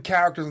actually one of the few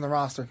characters on the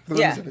roster.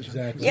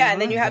 Exactly. Yeah, and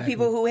then you have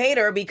people who hate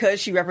her because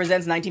she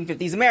represents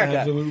 1950s America.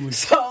 Absolutely.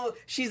 So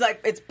she's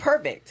like, it's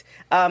perfect.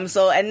 And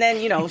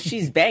then,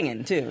 she's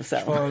banging too. So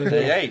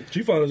Hey.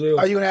 She fine as hell.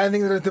 Are you going to add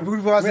anything to the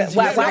Boudoir? why are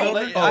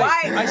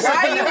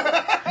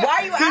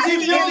you asking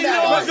me that?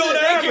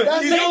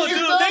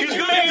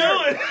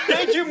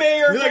 Thank you,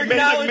 Mayor, for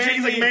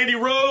acknowledging me. Mandy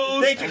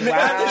Rose. Thank you.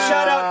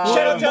 Shout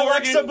out to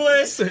Alexa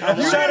Bliss. Shout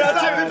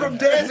out to him from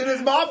dancing.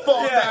 It's my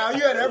fault now.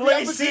 You had every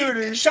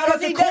opportunity. Shout out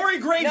to Corey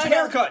Graves'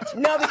 haircut.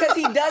 No, because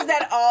he does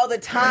that all the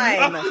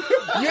time.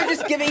 You're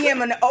just giving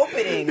him an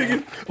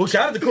opening. Well,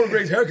 shout out to Corey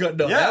Graves' haircut,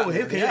 though. Yeah.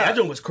 That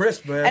joint was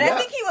crisp, man. And I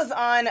think he was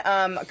on,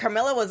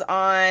 Carmella was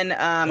on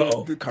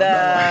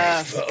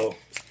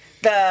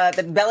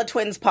the Bella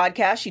Twins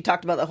podcast. She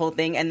talked about the whole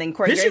thing, and then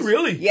Corey Graves. Did she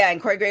really? Yeah,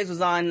 and Corey Graves was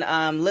on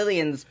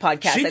Lillian's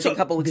podcast, I think a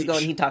couple weeks ago,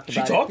 and he talked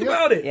about it. She talked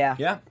about it?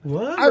 Yeah.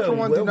 What? I, for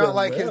one, do not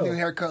like his new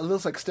haircut. It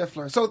looks like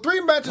Stifler. So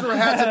 3 matches were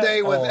had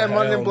today with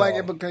Money in Black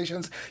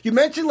implications. You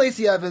mentioned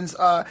Lacey Evans.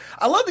 I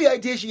love the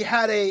idea she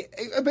had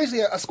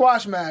basically a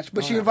squash match,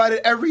 but she invited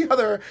every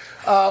other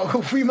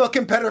female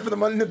competitor for the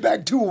Money in the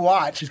Bank to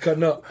watch. She's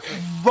cutting up.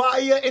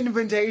 Via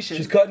invitation.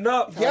 She's cutting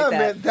up. Yeah,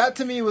 man. That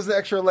to me was the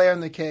extra layer in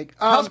the cake.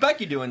 How's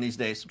Becky doing these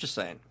days? I'm just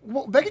saying.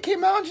 Well, Becky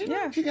came out. She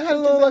had a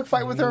little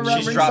fight with her around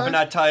She's ringside. dropping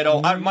that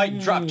title. I might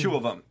drop 2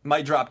 of them.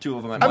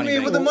 At I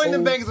mean, with the Money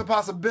in the Bank is a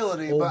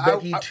possibility. But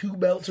Becky 2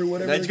 belts or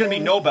whatever. It's going to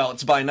be no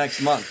belts by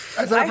next month.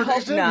 Is that a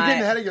prediction? You're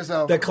getting ahead of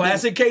yourself. The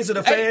classic case of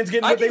the fans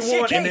getting what they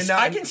want.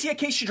 I can see a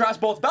case she drops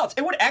both belts.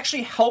 It would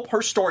actually help her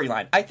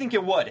storyline. I think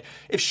it would.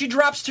 If she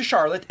drops to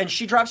Charlotte and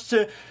she drops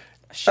to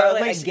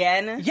Charlotte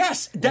again?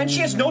 Yes. Then she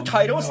has no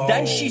titles. No.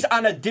 Then she's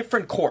on a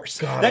different course.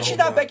 Then she's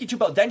not Becky 2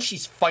 belt. Then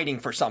she's fighting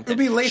for something. It'd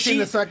be Lacey in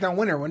the SmackDown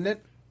winner, wouldn't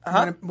it?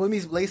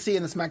 Lacey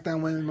and the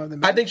SmackDown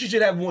women. I think she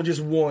should have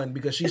just one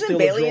because she's Isn't still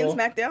Bailey a draw. in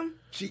SmackDown?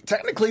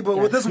 Technically, but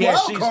with this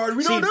wild card,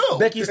 we don't know.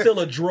 Becky's still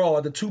a draw.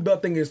 The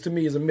 2-belt thing to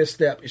me is a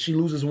misstep. If she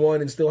loses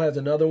one and still has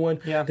another one,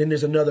 then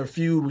there's another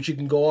feud where she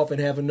can go off and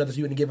have another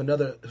feud and give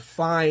another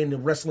fine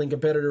wrestling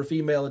competitor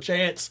female a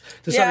chance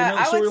to start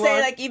another storyline.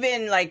 I would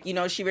say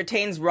even she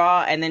retains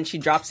Raw and then she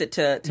drops it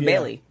to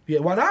Bailey. Yeah,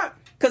 why not?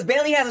 Because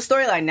Bailey has a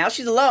storyline. Now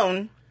she's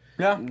alone.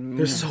 Yeah,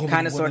 there's so kind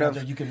many of sort of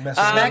that you can mess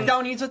with.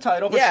 SmackDown needs a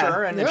title for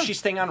sure, and if she's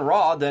staying on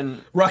Raw,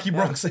 then Rocky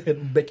Bronx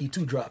said Becky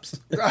 2 drops.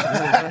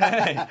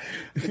 That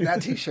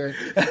T-shirt.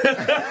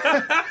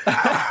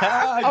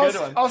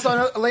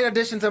 Also, a late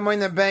addition to Money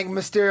in the Bank,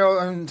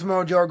 Mysterio and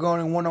Samoa Joe are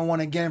going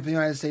 1-on-1 again for the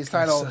United States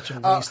title. Such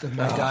a waste of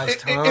my guy's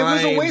time. It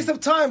was a waste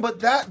of time, but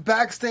that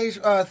backstage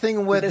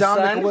thing with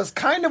Dominic was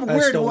kind of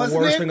weird, wasn't it? That's the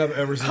worst thing I've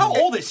ever seen. How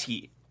old is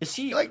he? Is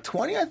he like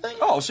 20, I think?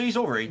 Oh, so he's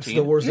over 18. It's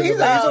the worst thing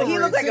he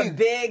looked like a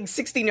big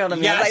 16-year-old to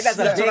me. Yes, that's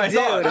a big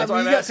dude. That's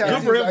what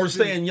Good for him for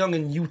staying young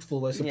and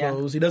youthful, I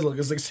suppose. He does look like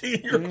a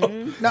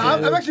 16-year-old. Now,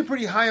 I'm actually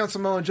pretty high on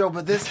Samoa Joe,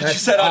 but this... I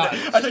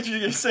thought you were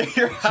going to say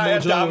you're high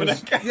on Dominic.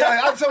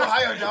 I'm so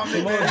high on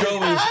Dominic. Samoa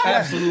Joe is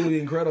absolutely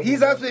incredible.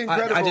 He's absolutely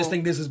incredible. I just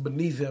think this is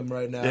beneath him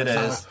right now. It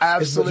is.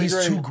 Absolutely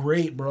He's too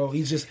great, bro.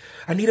 He's just...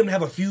 I need him to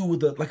have a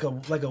feud with like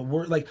a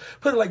word... Like,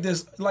 put it like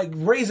this, like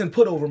raising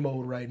put-over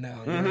mode right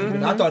now. You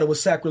know? I thought it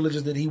was sacrilegious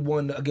that he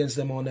won against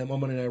them on that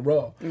moment in that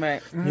Raw.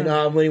 Right. You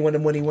know, when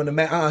he won the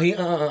match,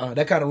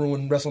 that kind of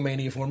ruined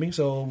WrestleMania for me.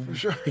 So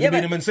he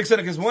beat him in 6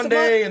 seconds one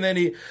day, and then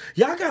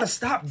y'all gotta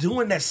stop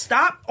doing that.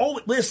 Stop. Oh,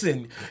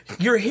 listen,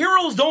 your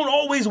heroes don't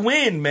always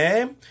win,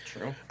 man.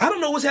 True. I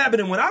don't know what's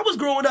happening. When I was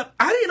growing up,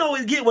 I didn't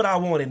always get what I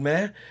wanted,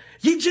 man.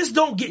 You just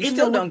don't get in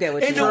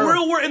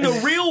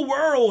the real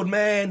world,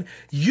 man.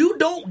 You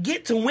don't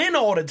get to win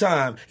all the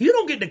time. You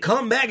don't get to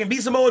come back and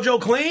beat Samoa Joe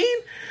clean.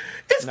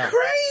 It's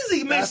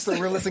crazy, man. That's the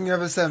realest thing you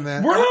ever said,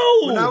 man. Bro!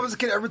 When I was a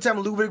kid, every time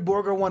Ludwig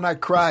Borger won, I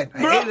cried. I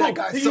hated that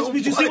guy so much.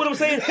 Did you see what I'm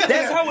saying?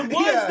 That's how it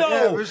was, though.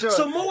 Yeah, for sure.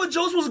 Samoa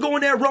Joe was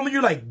going there, Roman.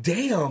 You're like,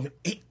 damn.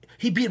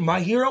 He beat my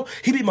hero.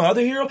 He beat my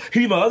other hero. He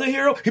beat my other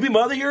hero. He beat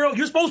my other hero.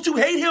 You're supposed to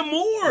hate him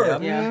more.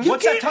 Yep. Yeah.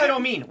 What's that title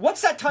mean?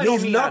 What's that title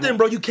mean? Means nothing,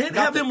 bro. You can't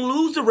have him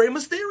lose to Rey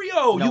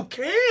Mysterio. No. You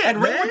can't.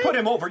 And Ray would put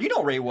him over. You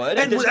know Ray would.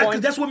 And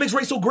that's what makes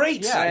Ray so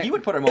great. Yeah, he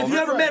would put him over. If you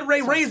ever met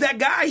Ray, Ray's that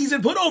guy. He's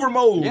in put-over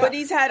mode. Yeah. But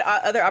he's had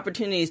other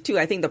opportunities, too.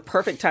 I think the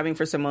perfect timing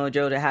for Samoa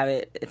Joe to have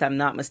it, if I'm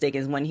not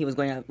mistaken, is when he was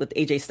going out with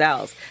AJ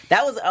Styles.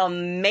 That was an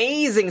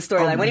amazing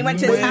storyline. When he went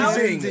to his house.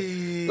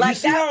 You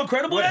see how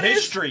incredible that is?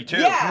 History, too.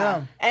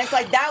 Yeah. And it's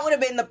like, that would have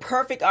been the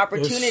perfect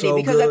opportunity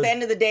because at the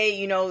end of the day,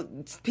 you know,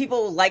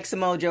 people like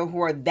Samoa Joe who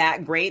are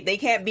that great. They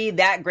can't be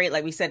that great,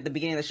 like we said at the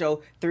beginning of the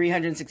show,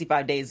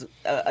 365 days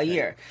a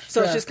year.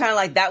 So it's just kind of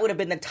like that would have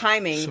been the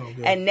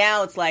timing. And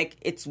now it's like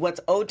it's what's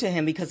owed to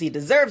him because he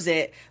deserves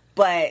it.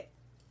 But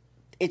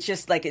it's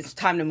just like it's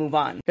time to move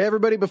on. Hey,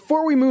 everybody,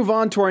 before we move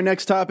on to our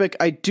next topic,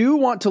 I do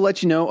want to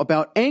let you know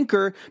about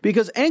Anchor,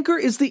 because Anchor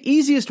is the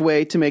easiest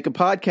way to make a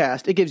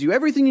podcast. It gives you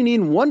everything you need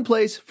in one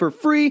place for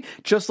free,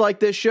 just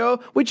like this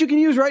show, which you can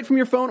use right from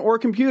your phone or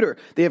computer.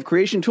 They have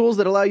creation tools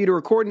that allow you to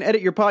record and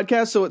edit your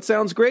podcast so it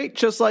sounds great,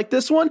 just like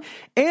this one.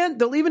 And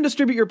they'll even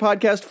distribute your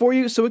podcast for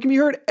you so it can be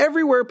heard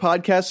everywhere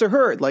podcasts are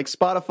heard, like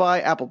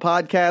Spotify, Apple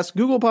Podcasts,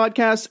 Google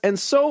Podcasts, and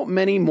so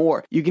many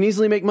more. You can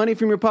easily make money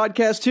from your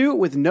podcast, too,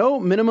 with no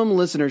minimum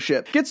listenership.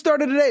 Get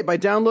started today by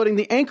downloading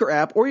the Anchor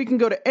app, or you can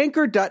go to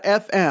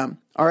anchor.fm.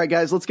 All right,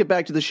 guys, let's get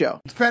back to the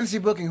show. Fantasy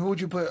booking, who would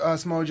you put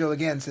Samoa Joe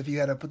against if you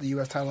had to put the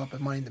U.S. title up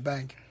at Money in the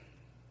Bank?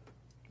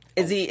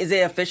 Is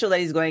it official that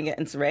he's going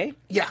against Ray?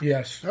 Yeah.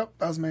 Yes. Oh,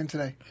 that was man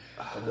today.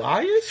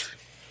 Elias?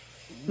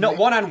 No,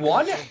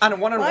 one-on-one? On a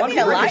one-on-one? I mean,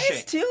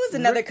 Elias, too, is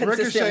another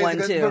consistent one,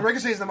 too. But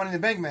Ricochet's the Money in the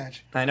Bank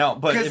match. I know,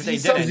 but if they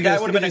didn't,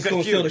 that would have been a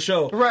good feud. The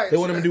show. Right. They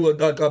want him to do a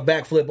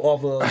backflip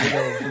off of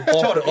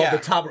off the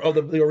top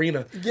of the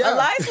arena. Yeah.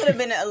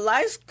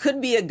 Elias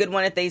could be a good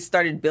one if they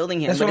started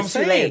building him. That's but what I'm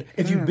saying.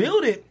 If you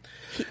build it.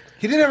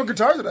 He didn't have a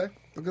guitar today.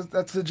 Because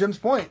that's the Jim's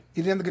point.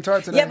 He didn't have the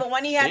guitar today. Yeah, but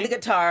when he had the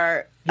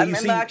guitar, I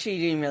remember actually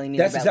he didn't really need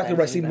that's the exactly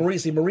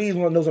right. Marie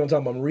knows what I'm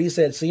talking about. Marie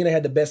said Cena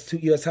had the best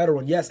U.S. title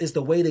run. Yes, it's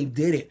the way they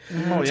did it.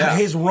 Oh, yeah.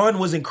 His run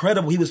was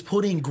incredible. He was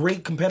putting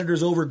great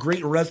competitors over,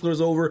 great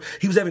wrestlers over.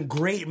 He was having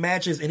great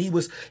matches, and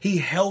he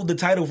held the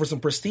title for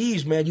some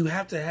prestige, man. You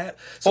have to have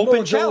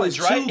open challenge,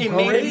 right? It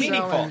made it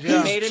meaningful.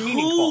 He's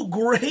too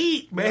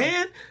great,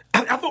 man.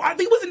 I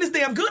think he wasn't this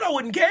damn good. I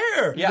wouldn't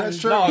care. Yeah, that's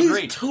true. No, he's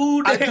agreed.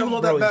 too damn. I can blow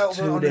that belt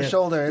on his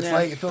shoulder. It's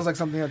like it feels like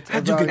something.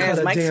 That dude can cut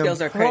a Mike's damn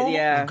skills are crazy.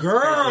 Yeah,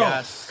 girl.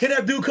 Yes. Can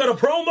that dude cut a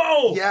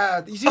promo?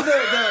 Yeah, you see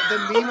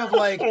the meme of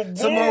like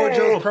Samoa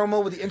Joe's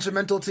promo with the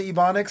instrumental to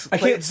Ebonics. I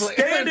can't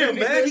stand him,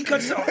 man. He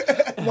cuts.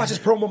 Watch his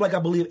promo like I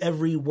believe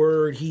every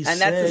word he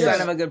says. And that's the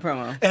sign of a good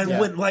promo. And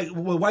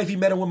when Wifey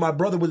met him with my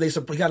brother, they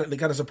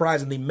got a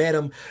surprise and they met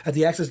him at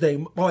the Access Day.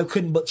 My wife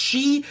couldn't, but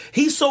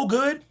he's so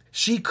good.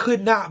 She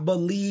could not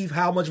believe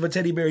how much of a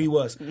teddy bear he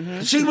was.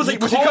 Mm-hmm. She was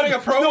like, was he cutting a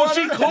promo? No,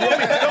 she called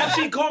me.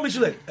 She called me.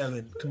 She's like,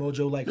 Evan,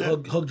 Kimojo like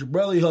hugged your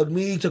brother, he hugged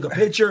me, took a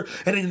picture,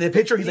 and in the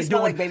picture he's like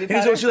doing. Like baby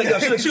powder? She's like, I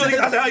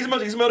said, how he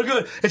smells? He smelled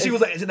good. And she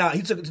was like,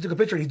 he took a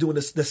picture and he's doing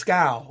the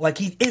scowl. Like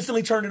he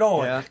instantly turned it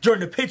on during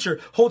the picture.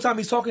 Whole time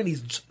he's talking,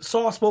 he's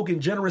soft-spoken,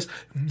 generous,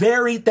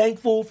 very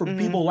thankful for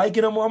people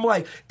liking him. I'm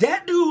like,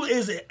 that dude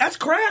that's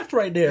craft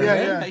right there,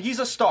 man. Yeah. He's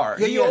a star.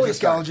 Yeah, you always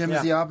scowl. Jim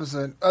is the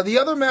opposite. The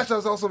other match that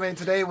was also made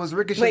today was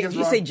Ricochet. Wait, did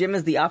you say Jim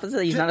is the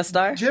opposite? He's not a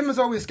star? Jim is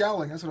always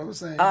scowling. That's what I was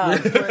saying. I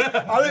don't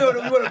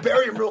know. You want to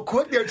bury him real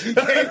quick there, TK.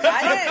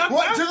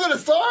 What? Jim's not a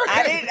star?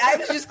 I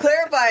was just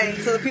clarifying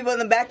so the people in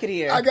the back could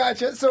hear. I got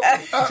you. So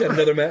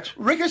another match.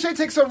 Ricochet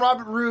takes on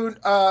Robert Roode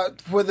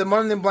for the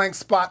Money in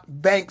the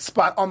Bank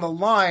spot on the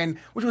line,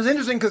 which was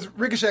interesting because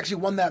Ricochet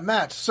actually won that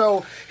match.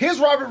 So here's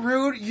Robert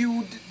Roode.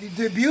 You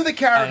debut the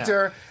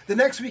character. The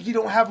next week you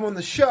don't have him on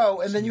the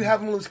show, and then you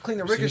have him lose clean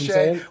to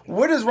Ricochet.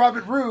 Where does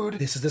Robert Roode?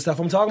 This is the stuff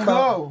I'm talking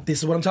about. This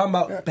is what I'm talking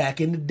about. Yeah.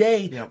 Back in the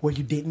day, where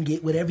you didn't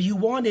get whatever you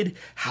wanted.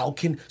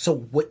 So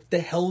what the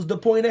hell's the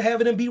point of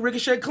having him beat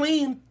Ricochet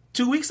clean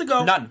 2 weeks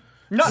ago? None.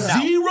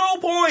 0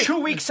 point. 2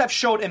 weeks have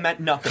showed it meant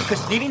nothing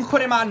because they didn't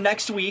put him on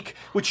next week,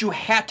 which you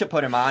had to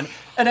put him on,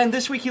 and then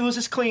this week he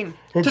loses clean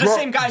to the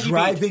same guy he beat.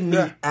 Driving me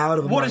out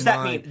of my mind. What does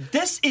that mean?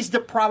 This is the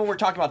problem we're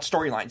talking about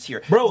storylines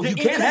here. Bro, you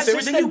can't have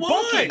everything you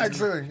want.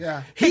 Absolutely,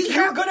 yeah.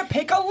 You're going to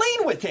pick a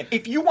lane with him.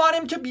 If you want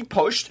him to be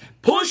pushed,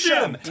 push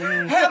him.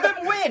 Have him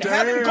win.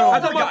 Have him go I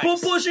over thought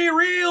guys. Push it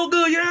real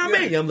good, you know what I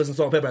mean? I'm listening to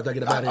Salt Pepper after I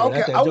get about it.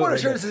 Okay, I want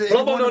to share this.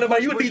 But I'm on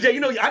about you,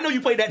 DJ. I know you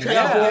played that track.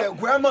 Yeah,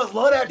 grandmas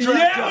love that track.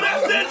 Yeah,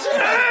 that's that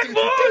track,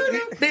 boy.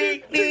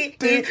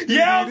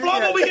 Yeah,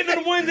 Flomo, we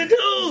getting the ones and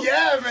twos.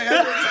 Yeah,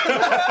 man.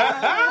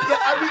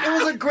 It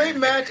was a great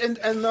match, and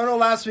I know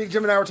last week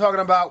Jim and I were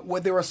talking about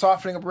what they were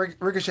softening up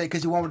Ricochet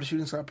because he wanted the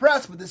shooting star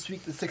press, but this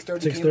week the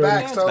 6:30 came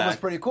back, so it was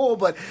pretty cool.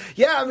 But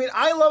yeah, I mean,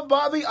 I love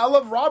Bobby, I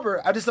love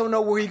Robert. I just don't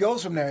know where he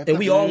goes from there. And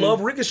we all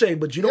love Ricochet,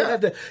 but you don't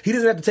have to. He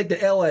doesn't have to take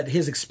the L at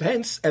his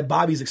expense, at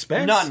Bobby's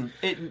expense. None.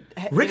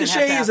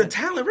 Ricochet is a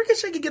talent.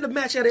 Ricochet can get a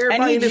match out of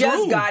everybody in his room. And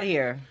he just got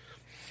here.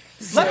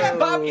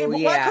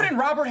 Why couldn't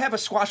Robert have a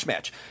squash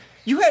match?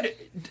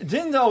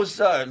 Didn't those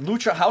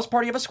Lucha House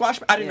Party have a squash?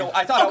 I didn't know.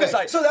 I thought I was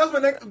like. So that was my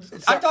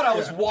next. I thought I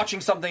was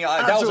watching something.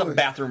 That was a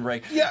bathroom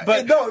break. Yeah,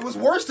 but no, it was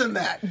worse than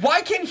that.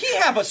 Why can't he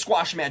have a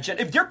squash match?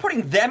 If they're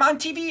putting them on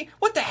TV,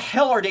 what the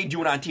hell are they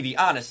doing on TV?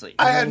 Honestly,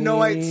 I had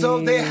no idea.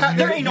 So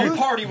there ain't no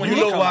party when you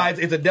know why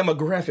it's a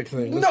demographic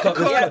thing.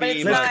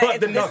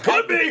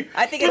 Could be.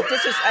 I think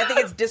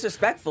it's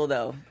disrespectful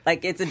though.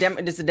 Like it's a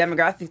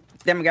demographic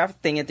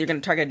thing. If you're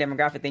going to target a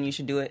demographic, then you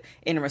should do it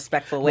in a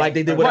respectful way. Like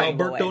they did with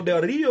Alberto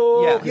Del Rio.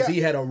 Because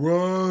he had a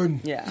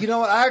run. Yeah. You know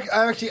what?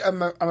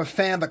 I'm a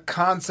fan of the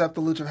concept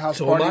of Lucha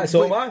House Party.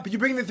 So am I. But you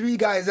bring the three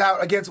guys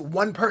out against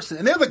one person,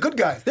 and they're the good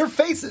guys. They're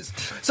faces.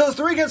 So it's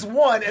 3 against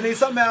 1, and they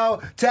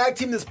somehow tag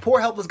team this poor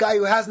helpless guy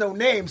who has no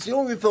name. So you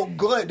don't even feel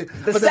good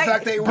for the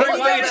fact they won.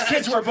 Wyatt's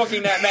kids were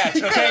booking that match,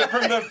 okay,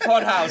 from the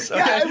front house. Okay?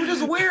 Yeah, it was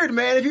just weird,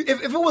 man. If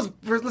it was,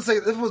 let's say,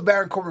 if it was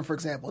Baron Corbin, for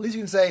example, at least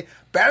you can say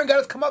Baron got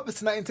his comeuppance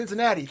tonight in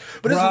Cincinnati.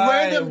 But this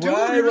random dude,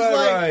 you're just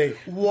like,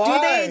 why?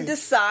 Do they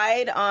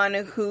decide on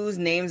whose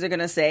names they're going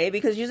to say?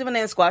 Because usually when they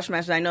have squash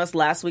matches, I noticed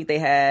last week they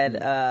had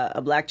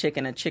a black chick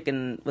and a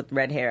chicken with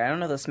red hair. I don't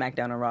know if it was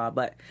SmackDown or Raw,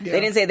 but they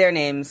didn't say their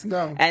names.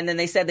 No. And then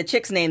they said the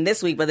chick's name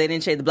this week, but they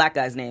didn't say the black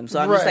guy's name. So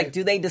I'm just like,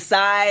 do they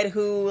decide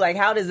who, like,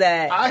 how does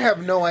that? I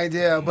have no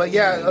idea. But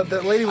yeah,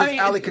 the lady was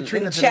Ali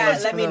Katrina.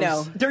 Chat, let me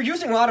know. They're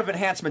using a lot of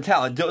enhancement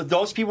talent.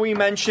 Those people you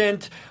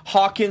mentioned,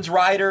 Hawkins,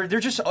 Ryder, they're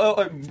just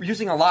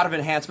using a lot of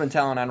enhancement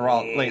talent on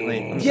Raw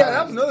lately. Yeah,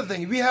 that was another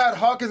thing. We had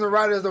Hawkins and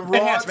Ryder as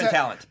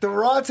the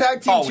Raw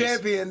tag team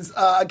champions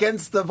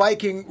against the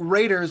Viking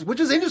Raiders, which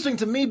is interesting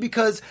to me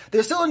because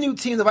they're still a new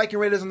team, the Viking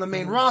Raiders on the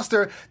main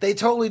roster. They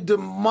totally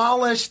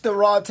demolished the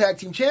Raw tag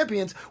team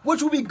champions,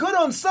 which will be good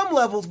on some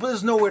levels, but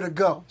there's nowhere to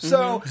go.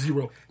 So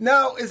zero.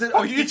 Now is it?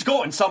 Oh, it's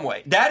going some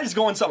way. That is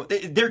going some.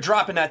 They're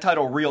dropping that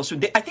title real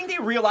soon. I think they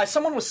realized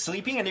someone was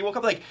sleeping and they woke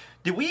up like,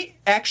 did we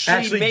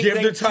actually make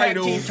give the tag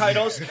team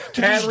titles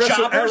to these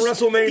jobbers? At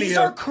WrestleMania. These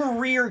are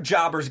career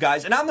jobbers,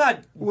 guys, and I'm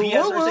not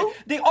BS.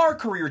 They are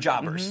career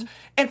jobbers.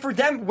 And for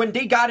them, when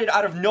they got it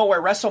out of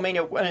nowhere,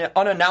 WrestleMania, an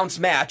unannounced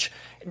match,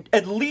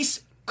 at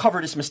least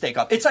cover this mistake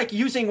up. It's like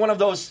using one of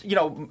those,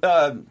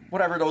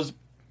 whatever those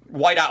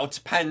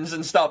whiteout pens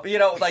and stuff.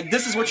 Like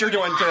this is what you're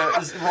doing to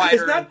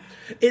Ryder.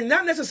 It's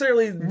not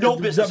necessarily no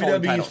business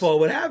WWE's fault.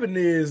 What happened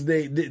is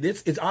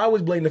it's I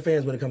always blame the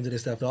fans when it comes to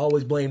this stuff. They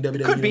always blame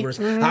WWE Universe.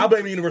 I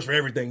blame the Universe for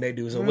everything they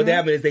do. So what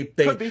happened is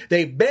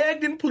they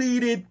begged and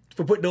pleaded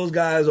for putting those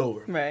guys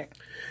over. Right.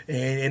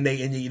 And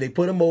they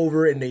put them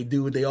over and they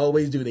do what they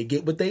always do. They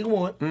get what they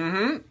want.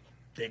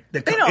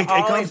 They don't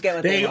always get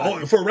what they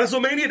want. For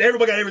WrestleMania,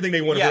 everybody got everything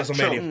they wanted for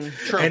WrestleMania.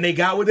 True. And they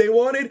got what they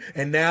wanted,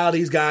 and now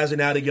these guys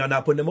you're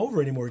not putting them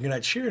over anymore. You're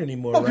not cheering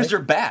anymore, because they're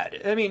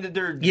bad. I mean,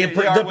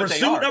 the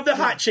pursuit of the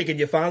hot chicken.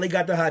 You finally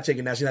got the hot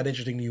chicken. Now she's not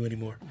interesting to you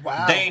anymore.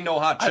 Wow. They ain't no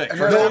hot chick.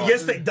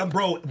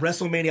 Bro,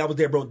 WrestleMania, I was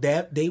there, bro.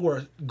 They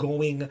were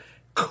going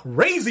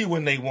crazy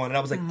when they won. And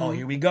I was like, oh,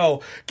 here we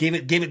go. Give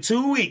it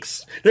 2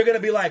 weeks. They're going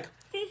to be like,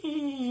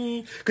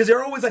 because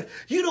they're always like,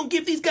 you don't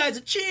give these guys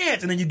a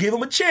chance, and then you give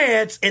them a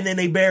chance, and then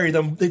they bury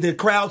them. The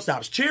crowd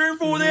stops cheering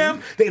for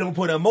them. They don't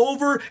put them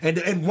over,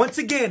 and once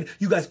again,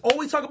 you guys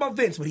always talk about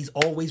Vince, but he's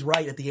always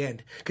right at the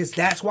end, because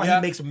that's why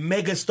he makes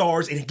mega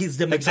stars and he gives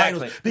them the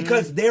titles,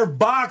 because they're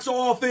box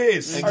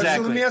office. Exactly. Right,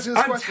 so let me ask you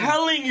this question. I'm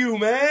telling you,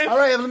 man. All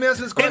right, let me ask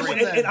you this question.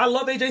 And I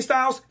love AJ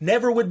Styles.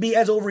 Never would be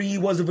as over he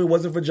was if it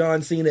wasn't for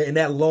John Cena in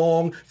that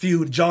long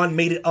feud. John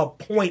made it a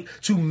point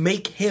to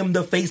make him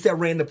the face that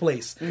ran the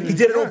place. He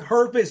did it on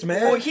purpose,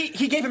 man. Well,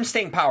 he gave him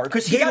staying power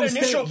because he got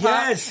initial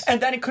pop,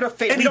 and then it could have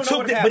faded. And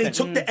he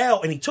took the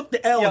L, and he took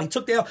the L, and he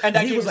took the L, and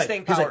he was like,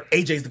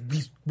 AJ's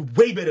he's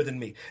way better than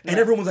me, and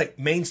everyone was like,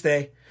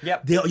 mainstay.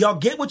 Yep. Y'all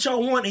get what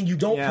y'all want, and you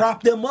don't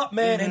prop them up,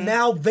 man. And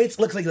now Vince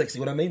looks like, see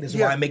what I mean? This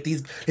is why I make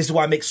This is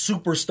why I make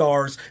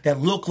superstars that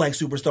look like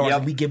superstars,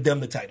 and we give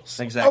them the titles.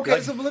 Exactly.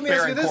 Okay, so let me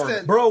ask you this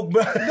then, bro.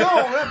 No,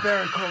 not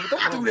Baron Corbin.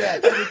 Don't do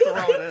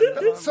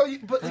that. So,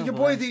 your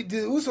boy the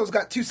Usos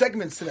got 2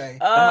 segments today.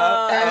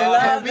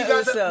 And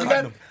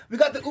we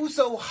got the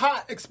Uso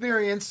hot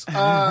experience.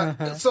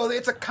 So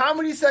it's a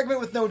comedy segment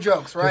with no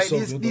jokes, right?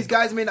 These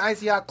guys made an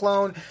Icy Hot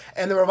clone,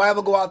 and the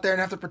Revival go out there and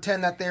have to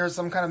pretend that there's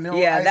some kind of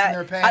mineral ice in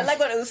their pants. I like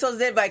what Usos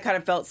did, but I kind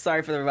of felt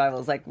sorry for the Revival.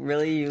 It's like,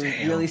 really, you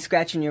really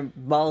scratching your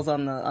balls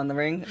on the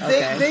ring?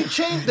 Okay. They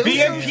changed the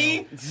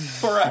BMP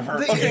forever.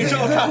 The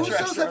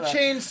Usos have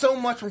changed so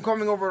much from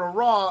coming over to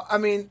Raw. I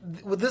mean,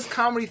 would this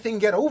comedy thing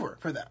get over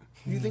for them?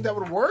 Do you think that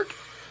would work?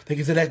 I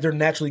think that they're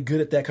naturally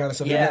good at that kind of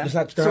stuff.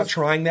 They're not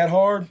trying that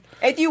hard.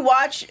 If you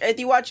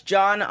watch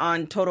John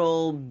on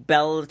Total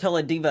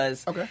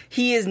Divas,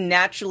 he is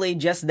naturally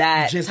just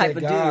that type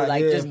of guy,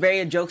 dude. Just very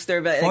a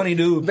jokester, but funny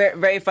dude, very,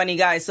 very funny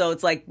guy. So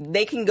it's like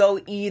they can go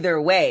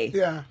either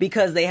way,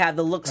 because they have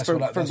the looks for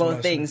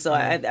both things. So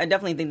I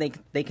definitely think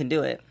they can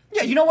do it.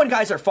 Yeah, you know when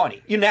guys are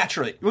funny, you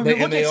naturally look at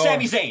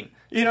Sami Zayn.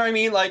 You know what I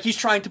mean? Like, he's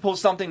trying to pull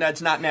something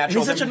that's not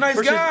natural. He's such a nice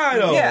guy,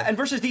 though. Yeah, and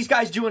versus these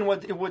guys doing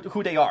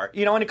who they are.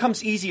 You know, and it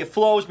comes easy, it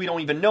flows, we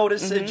don't even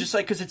notice. It's just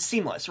like, because it's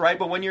seamless, right?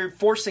 But when you're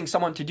forcing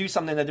someone to do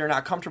something that they're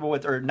not comfortable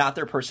with or not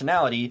their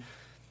personality,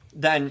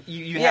 then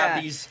you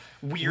have these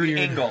weird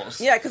angles.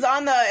 Yeah, because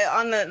on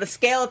the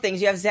scale of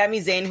things, you have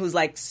Sami Zayn, who's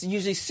like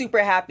usually super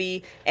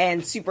happy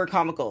and super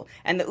comical,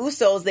 and the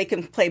Usos, they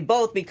can play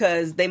both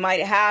because they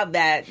might have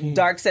that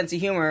dark sense of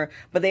humor,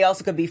 but they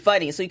also could be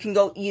funny. So you can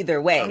go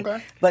either way.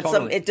 Okay. But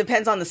it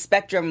depends on the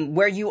spectrum,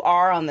 where you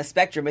are on the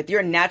spectrum. If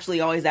you're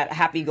naturally always that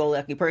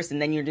happy-go-lucky person,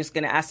 then you're just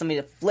going to ask somebody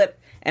to flip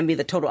and be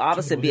the total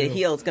opposite, be a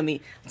heel. It's going to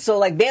be so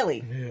like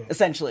Bayley,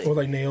 essentially. Or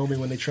like Naomi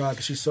when they tried,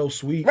 because she's so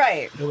sweet.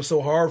 Right. It was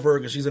so hard for her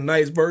because she's a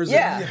nice person.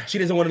 Yeah.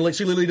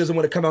 She literally doesn't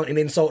want to come out and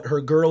insult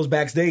her girls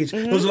backstage.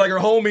 Those are like her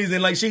homies,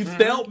 and like she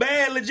felt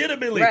bad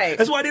legitimately. Right.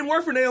 That's why it didn't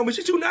work for Naomi.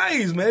 She's too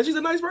nice, man. She's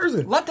a nice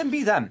person. Let them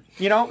be them.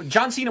 You know,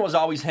 John Cena was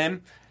always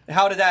him.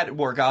 How did that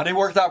work out? It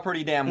worked out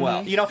pretty damn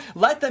well. You know,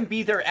 let them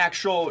be their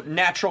actual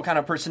natural kind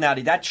of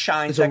personality that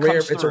shines.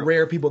 It's a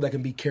rare people that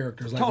can be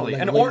characters. Totally.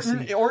 And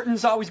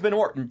Orton's always been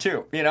Orton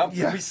too. You know,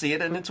 we see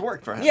it and it's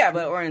worked for him. Yeah,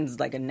 but Orton's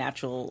like a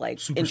natural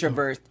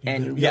introvert,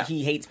 and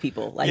he hates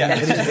people. Like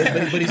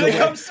but he's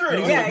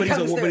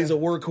a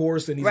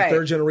workhorse, and he's a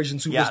third generation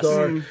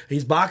superstar. Yes.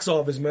 He's box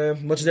office,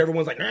 man. Much as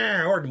everyone's like,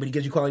 Orton, but he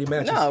gives you quality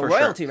matches. No,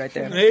 royalty right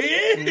there. He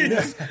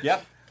is.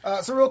 Yep.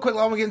 So real quick,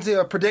 while we get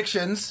into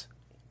predictions.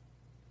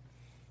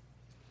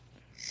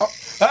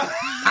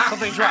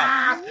 Something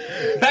dropped.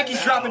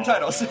 Becky's dropping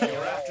titles.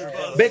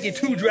 Becky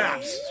 2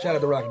 drops. Shout out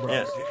to Rocky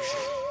Bros.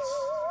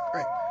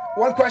 Great.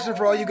 One question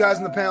for all you guys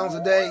in the panel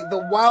today. The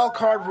wild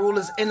card rule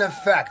is in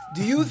effect.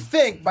 Do you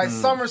think by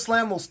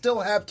SummerSlam we'll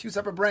still have 2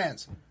 separate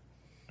brands?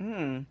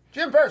 Jim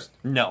first.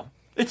 No.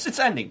 It's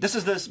ending. This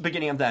is the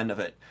beginning of the end of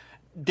it.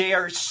 They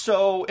are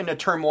so in a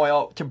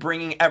turmoil to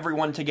bringing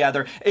everyone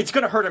together. It's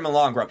going to hurt them in the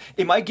long run.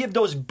 It might give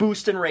those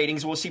boost in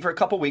ratings. We'll see for a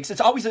couple weeks. It's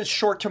always a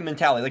short-term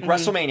mentality, like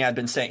WrestleMania I've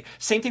been saying.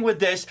 Same thing with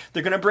this.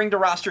 They're going to bring the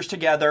rosters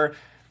together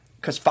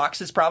because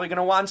Fox is probably going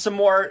to want some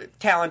more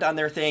talent on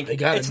their thing.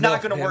 It's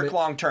not going to work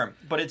long-term,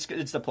 but it's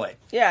the play.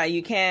 Yeah,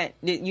 you can't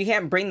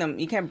bring them.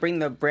 You can't bring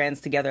the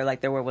brands together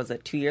like there was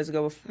 2 years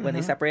ago when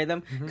they separated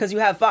them because you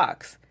have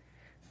Fox.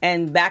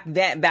 And back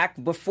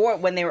before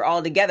when they were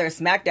all together,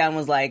 SmackDown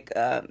was like,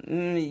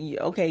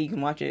 okay, you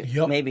can watch it,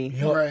 maybe.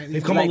 Yep. Right.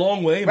 They've come a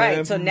long way, man.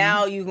 Right. So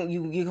now you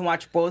can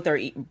watch both or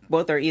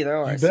either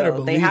or.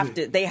 So they have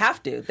to. They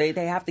have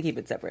to keep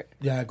it separate.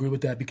 Yeah, I agree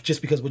with that.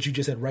 Just because what you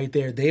just said right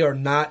there, they are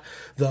not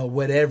the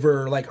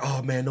whatever. Like,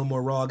 oh man, no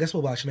more Raw. Guess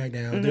we'll watch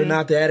SmackDown. They're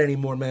not that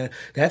anymore, man.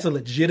 That's a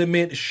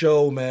legitimate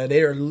show, man.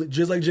 They are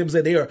just like Jim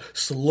said. They are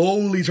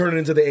slowly turning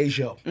into the A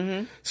show.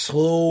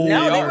 Slowly.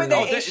 No, they were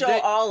the A show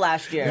all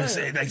last year.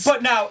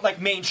 But now,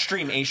 like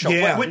mainstream A show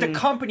with the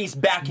company's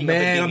backing. Man,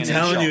 of it being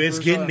I'm telling you, it's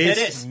getting it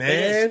is,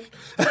 man.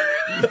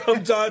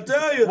 I'm trying to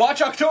tell you.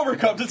 Watch October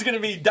comes. It's going to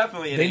be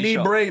definitely an They A need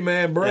show. Bray,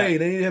 man. Bray.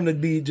 They need him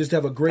to just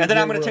have a great. And then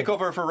I'm going to take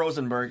over for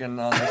Rosenberg and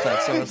on the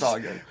set, so it's all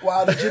good.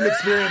 Wow, the Jim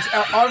experience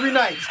every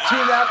night. Tune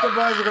after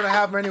buzz. We're going to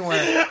have him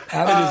anywhere.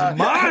 Out of his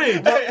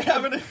mind.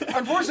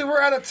 Unfortunately,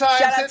 we're out of time.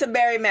 Shout out to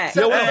Barry Mack.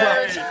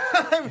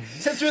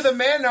 Since you're the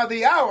man of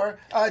the hour,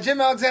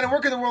 Jim Alexander, where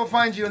can the world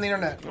find you on the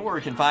internet? Where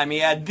you can find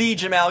me at the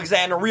Jim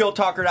Alexander,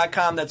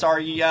 realtalker.com. That's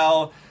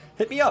REL.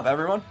 Hit me up,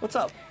 everyone. What's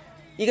up?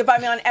 You can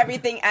find me on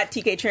everything at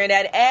TK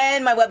Trinidad,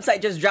 and my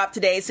website just dropped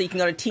today, so you can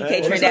go to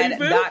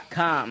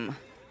tktrinidad.com.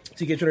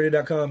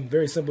 TKTrinidad.com.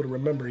 Very simple to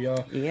remember,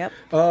 y'all. Yep.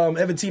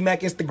 Evan T.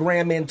 Mac,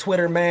 Instagram and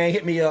Twitter, man.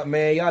 Hit me up,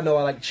 man. Y'all know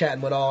I like chatting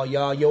with all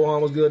y'all.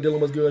 Johan was good. Dylan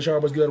was good.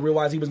 Sharp was good. Real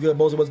Wise, he was good.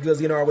 Boza was good.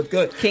 ZNR was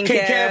good. King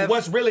Kev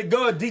was really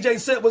good. DJ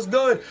Sip was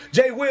good.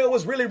 Jay Will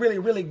was really, really,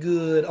 really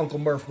good. Uncle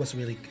Murph was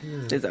really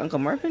good. Is Uncle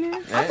Murph in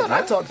here? I thought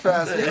I talked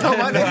fast.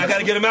 I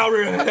gotta get him out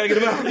here.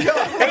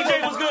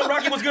 AJ was good.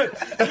 Rocky was good.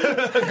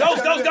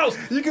 Ghost.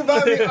 You can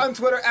find me on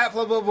Twitter at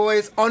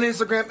FlowBoys, on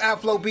Instagram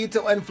at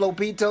Flowbito and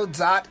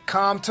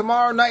Flowbito.com.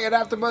 Tomorrow night at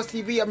AfterBuzz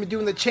TV, I'll be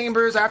doing the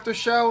Chambers after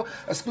show,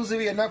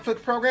 exclusively a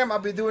Netflix program. I'll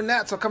be doing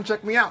that, so come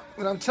check me out.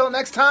 And until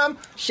next time,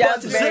 shout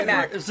out to Barry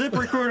Mack. Zip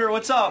Recruiter,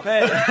 what's up?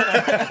 Hey.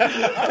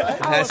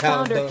 Our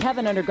founder,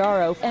 Kevin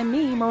Undergaro, and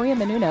me, Maria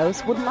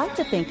Menounos, would like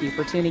to thank you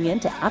for tuning in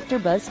to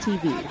AfterBuzz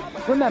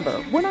TV.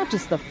 Remember, we're not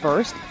just the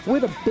first, we're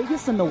the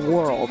biggest in the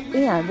world,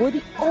 and we're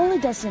the only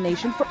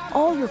destination for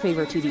all your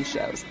favorite TV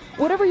shows.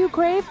 Whatever you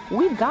crave,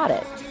 we've got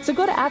it. So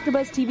go to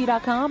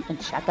AfterBuzzTV.com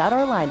and check out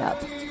our lineup.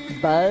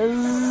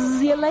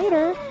 Buzz you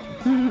later.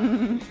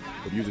 The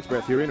views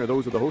expressed herein are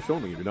those of the hosts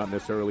only and do not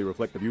necessarily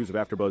reflect the views of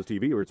AfterBuzz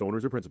TV or its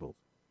owners or principals.